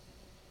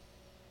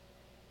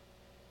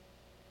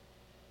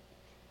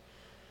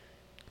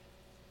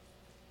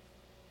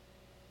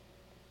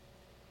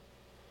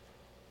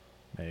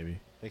 Maybe.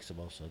 Makes the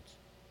most sense.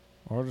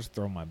 Or I'll just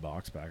throw my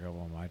box back up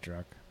on my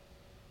truck.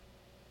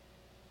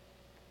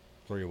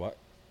 For your what?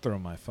 Throw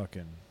my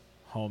fucking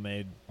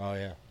homemade. Oh,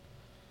 yeah.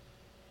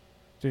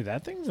 Dude,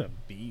 that thing's a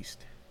beast.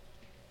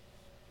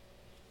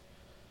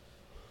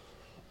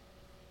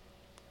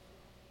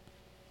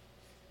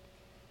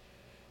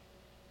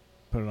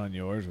 Put it on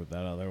yours with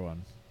that other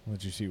one.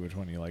 Let you see which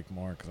one you like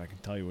more, because I can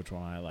tell you which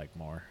one I like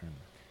more. And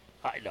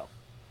I know.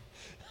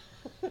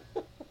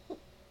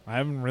 I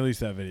haven't released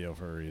that video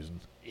for a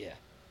reason. Yeah.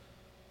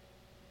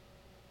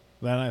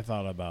 Then I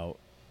thought about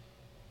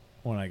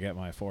when I get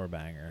my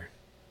 4-banger,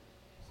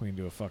 we can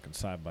do a fucking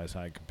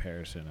side-by-side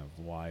comparison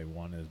of why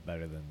one is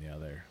better than the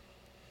other.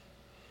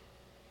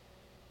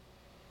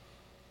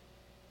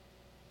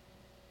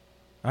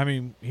 I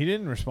mean, he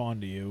didn't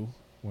respond to you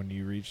when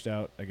you reached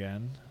out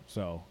again,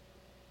 so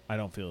I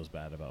don't feel as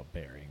bad about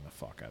burying the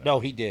fuck out of No,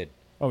 it. he did.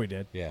 Oh, he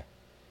did? Yeah.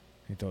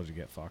 He told you to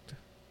get fucked?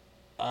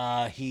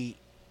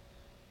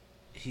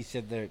 He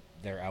said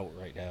they're out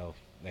right now.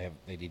 They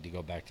need to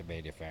go back to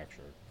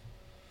manufacturer.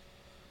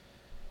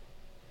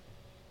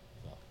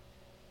 So.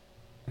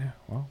 Yeah,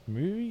 well,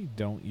 maybe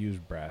don't use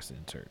brass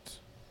inserts.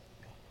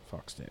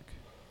 Fuck stick.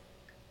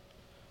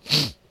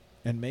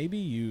 And maybe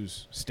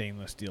use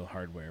stainless steel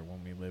hardware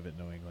when we live in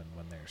New England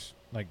when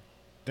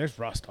there's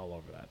rust all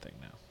over that thing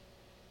now.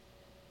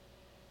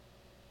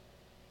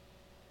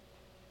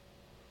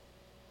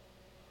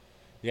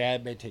 Yeah, I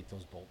may take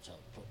those bolts out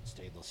and put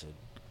stainless in.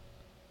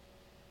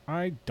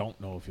 I don't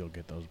know if you'll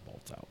get those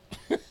bolts out.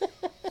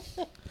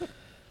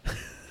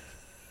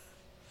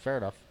 Fair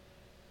enough.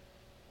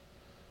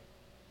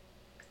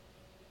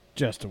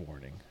 Just a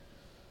warning.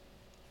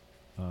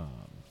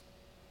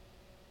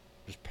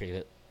 Just paint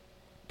it.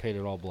 Paint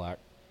it all black.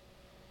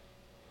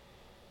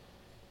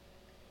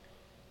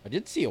 I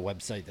did see a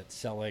website that's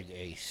selling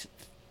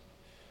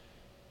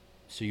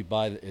so you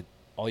buy it.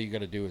 All you got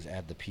to do is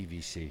add the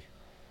PVC.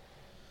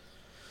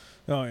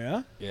 Oh,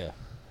 yeah? Yeah.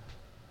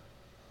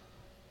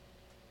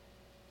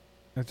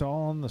 It's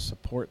all on the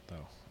support,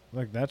 though.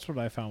 Like, that's what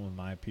I found with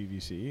my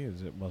PVC,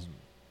 is it wasn't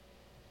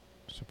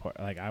support.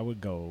 Like, I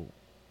would go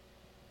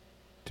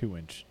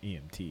 2-inch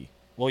EMT.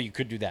 Well, you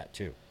could do that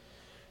too.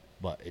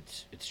 but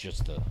it's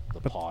just the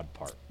pod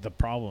part. The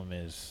problem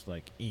is,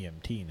 like,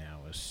 EMT now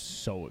is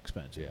so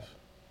expensive. Yeah.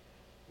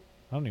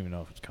 I don't even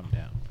know if it's come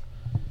down.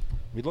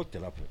 We looked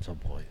it up at some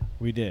point.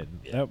 We did.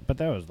 Yeah. But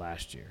that was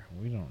last year.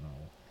 We don't know.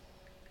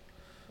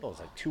 Oh, it was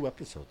like 2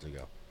 episodes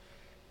ago.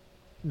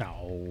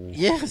 No.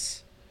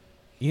 Yes.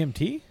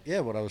 EMT? Yeah,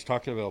 when I was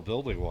talking about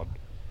building one.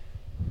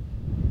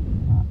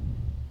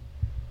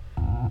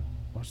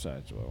 What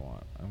size do I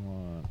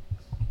want?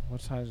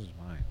 What size is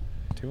mine?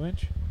 2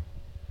 inch?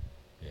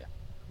 Yeah.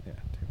 Yeah, 2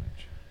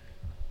 inch.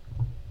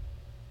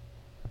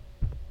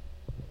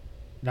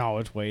 No,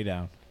 it's way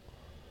down.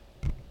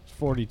 It's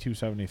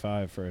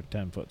 $42.75 for a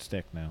 10-foot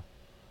stick now.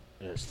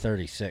 It's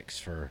 36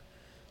 for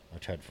a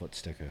 10-foot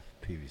stick of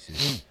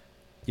PVC.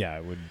 Yeah,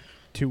 it would.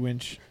 2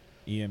 inch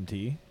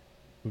EMT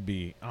would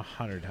be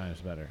 100 times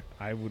better.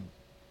 I would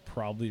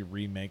probably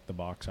remake the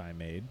box I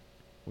made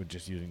with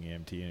just using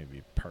EMT, and it'd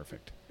be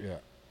perfect. Yeah.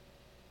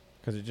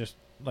 Because it just,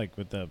 like,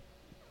 with the,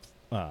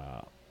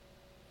 whatever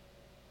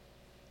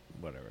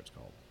it's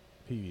called,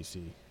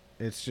 PVC,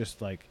 it's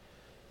just, like,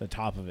 the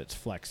top of it's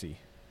flexy.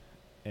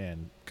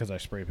 And because I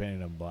spray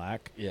painted them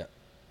black, Yeah.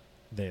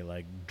 they,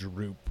 like,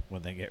 droop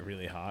when they get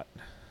really hot.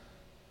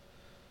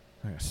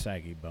 Like a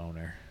saggy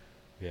boner.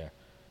 Yeah.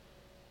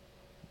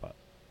 But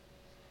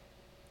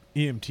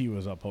EMT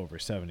was up over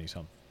 70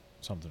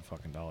 something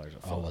fucking dollars a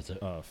Oh, was it?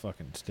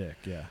 fucking stick,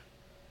 yeah.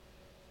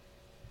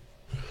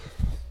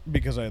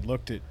 Because I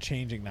looked at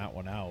changing that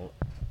one out,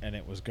 and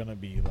it was gonna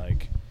be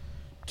like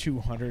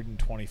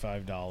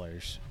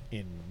 $225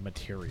 in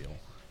material,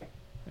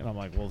 and I'm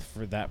like, well,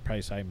 for that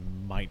price, I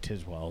might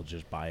as well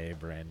just buy a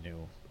brand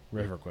new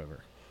River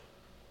Quiver.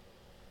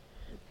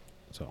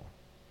 So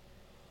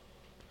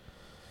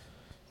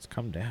it's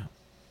come down.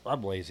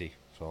 I'm lazy,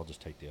 so I'll just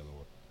take the other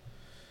one.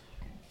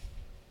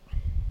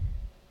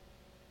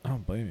 I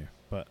don't blame you,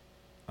 but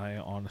I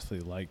honestly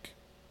like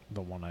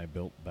the one I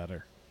built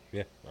better.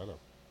 Yeah, I know.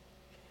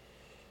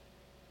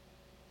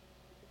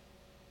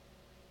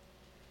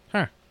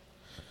 Huh.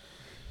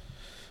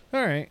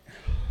 All right.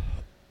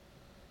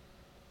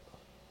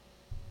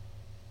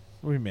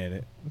 We made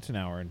it. It's an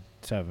hour and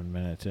 7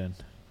 minutes in.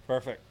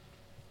 Perfect.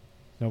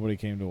 Nobody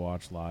came to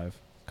watch live.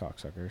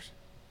 Cocksuckers.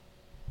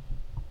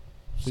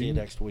 So See you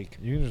next week.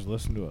 You can just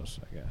listen to us,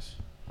 I guess.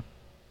 On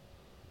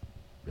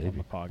Maybe.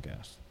 the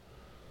podcast.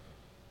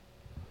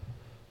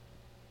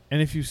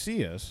 And if you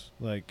see us,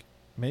 like,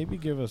 maybe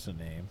give us a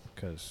name,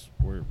 because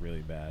we're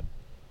really bad.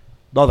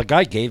 No, the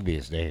guy gave me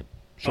his name.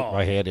 Shook Oh.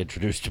 my hand,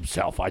 introduced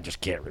himself. I just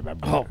can't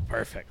remember. Oh,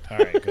 perfect. All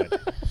right, good.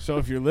 So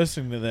if you're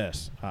listening to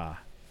this,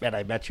 And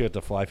I met you at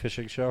the fly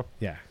fishing show.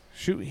 yeah,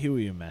 shoot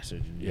Huey a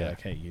message and be Yeah.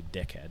 like, hey, you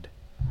dickhead.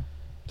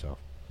 So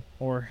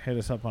Or hit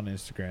us up on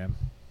Instagram.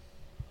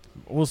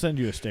 We'll send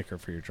you a sticker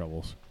for your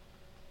troubles.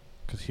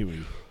 Because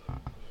Huey,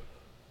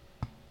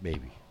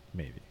 maybe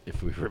maybe.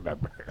 if we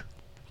remember.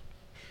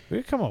 We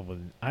could come up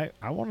with. I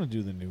want to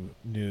do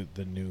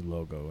the new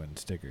logo and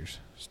stickers,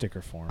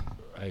 sticker form.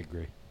 I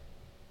agree.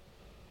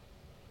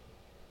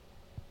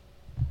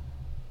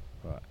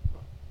 But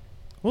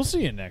we'll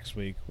see you next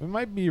week. We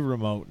might be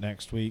remote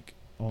next week,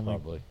 only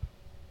Probably.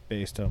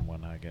 based on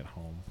when I get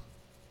home.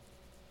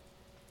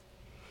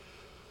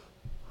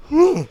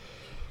 All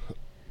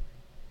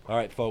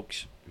right,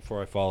 folks.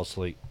 Before I fall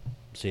asleep,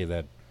 see you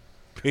then.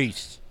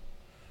 Peace.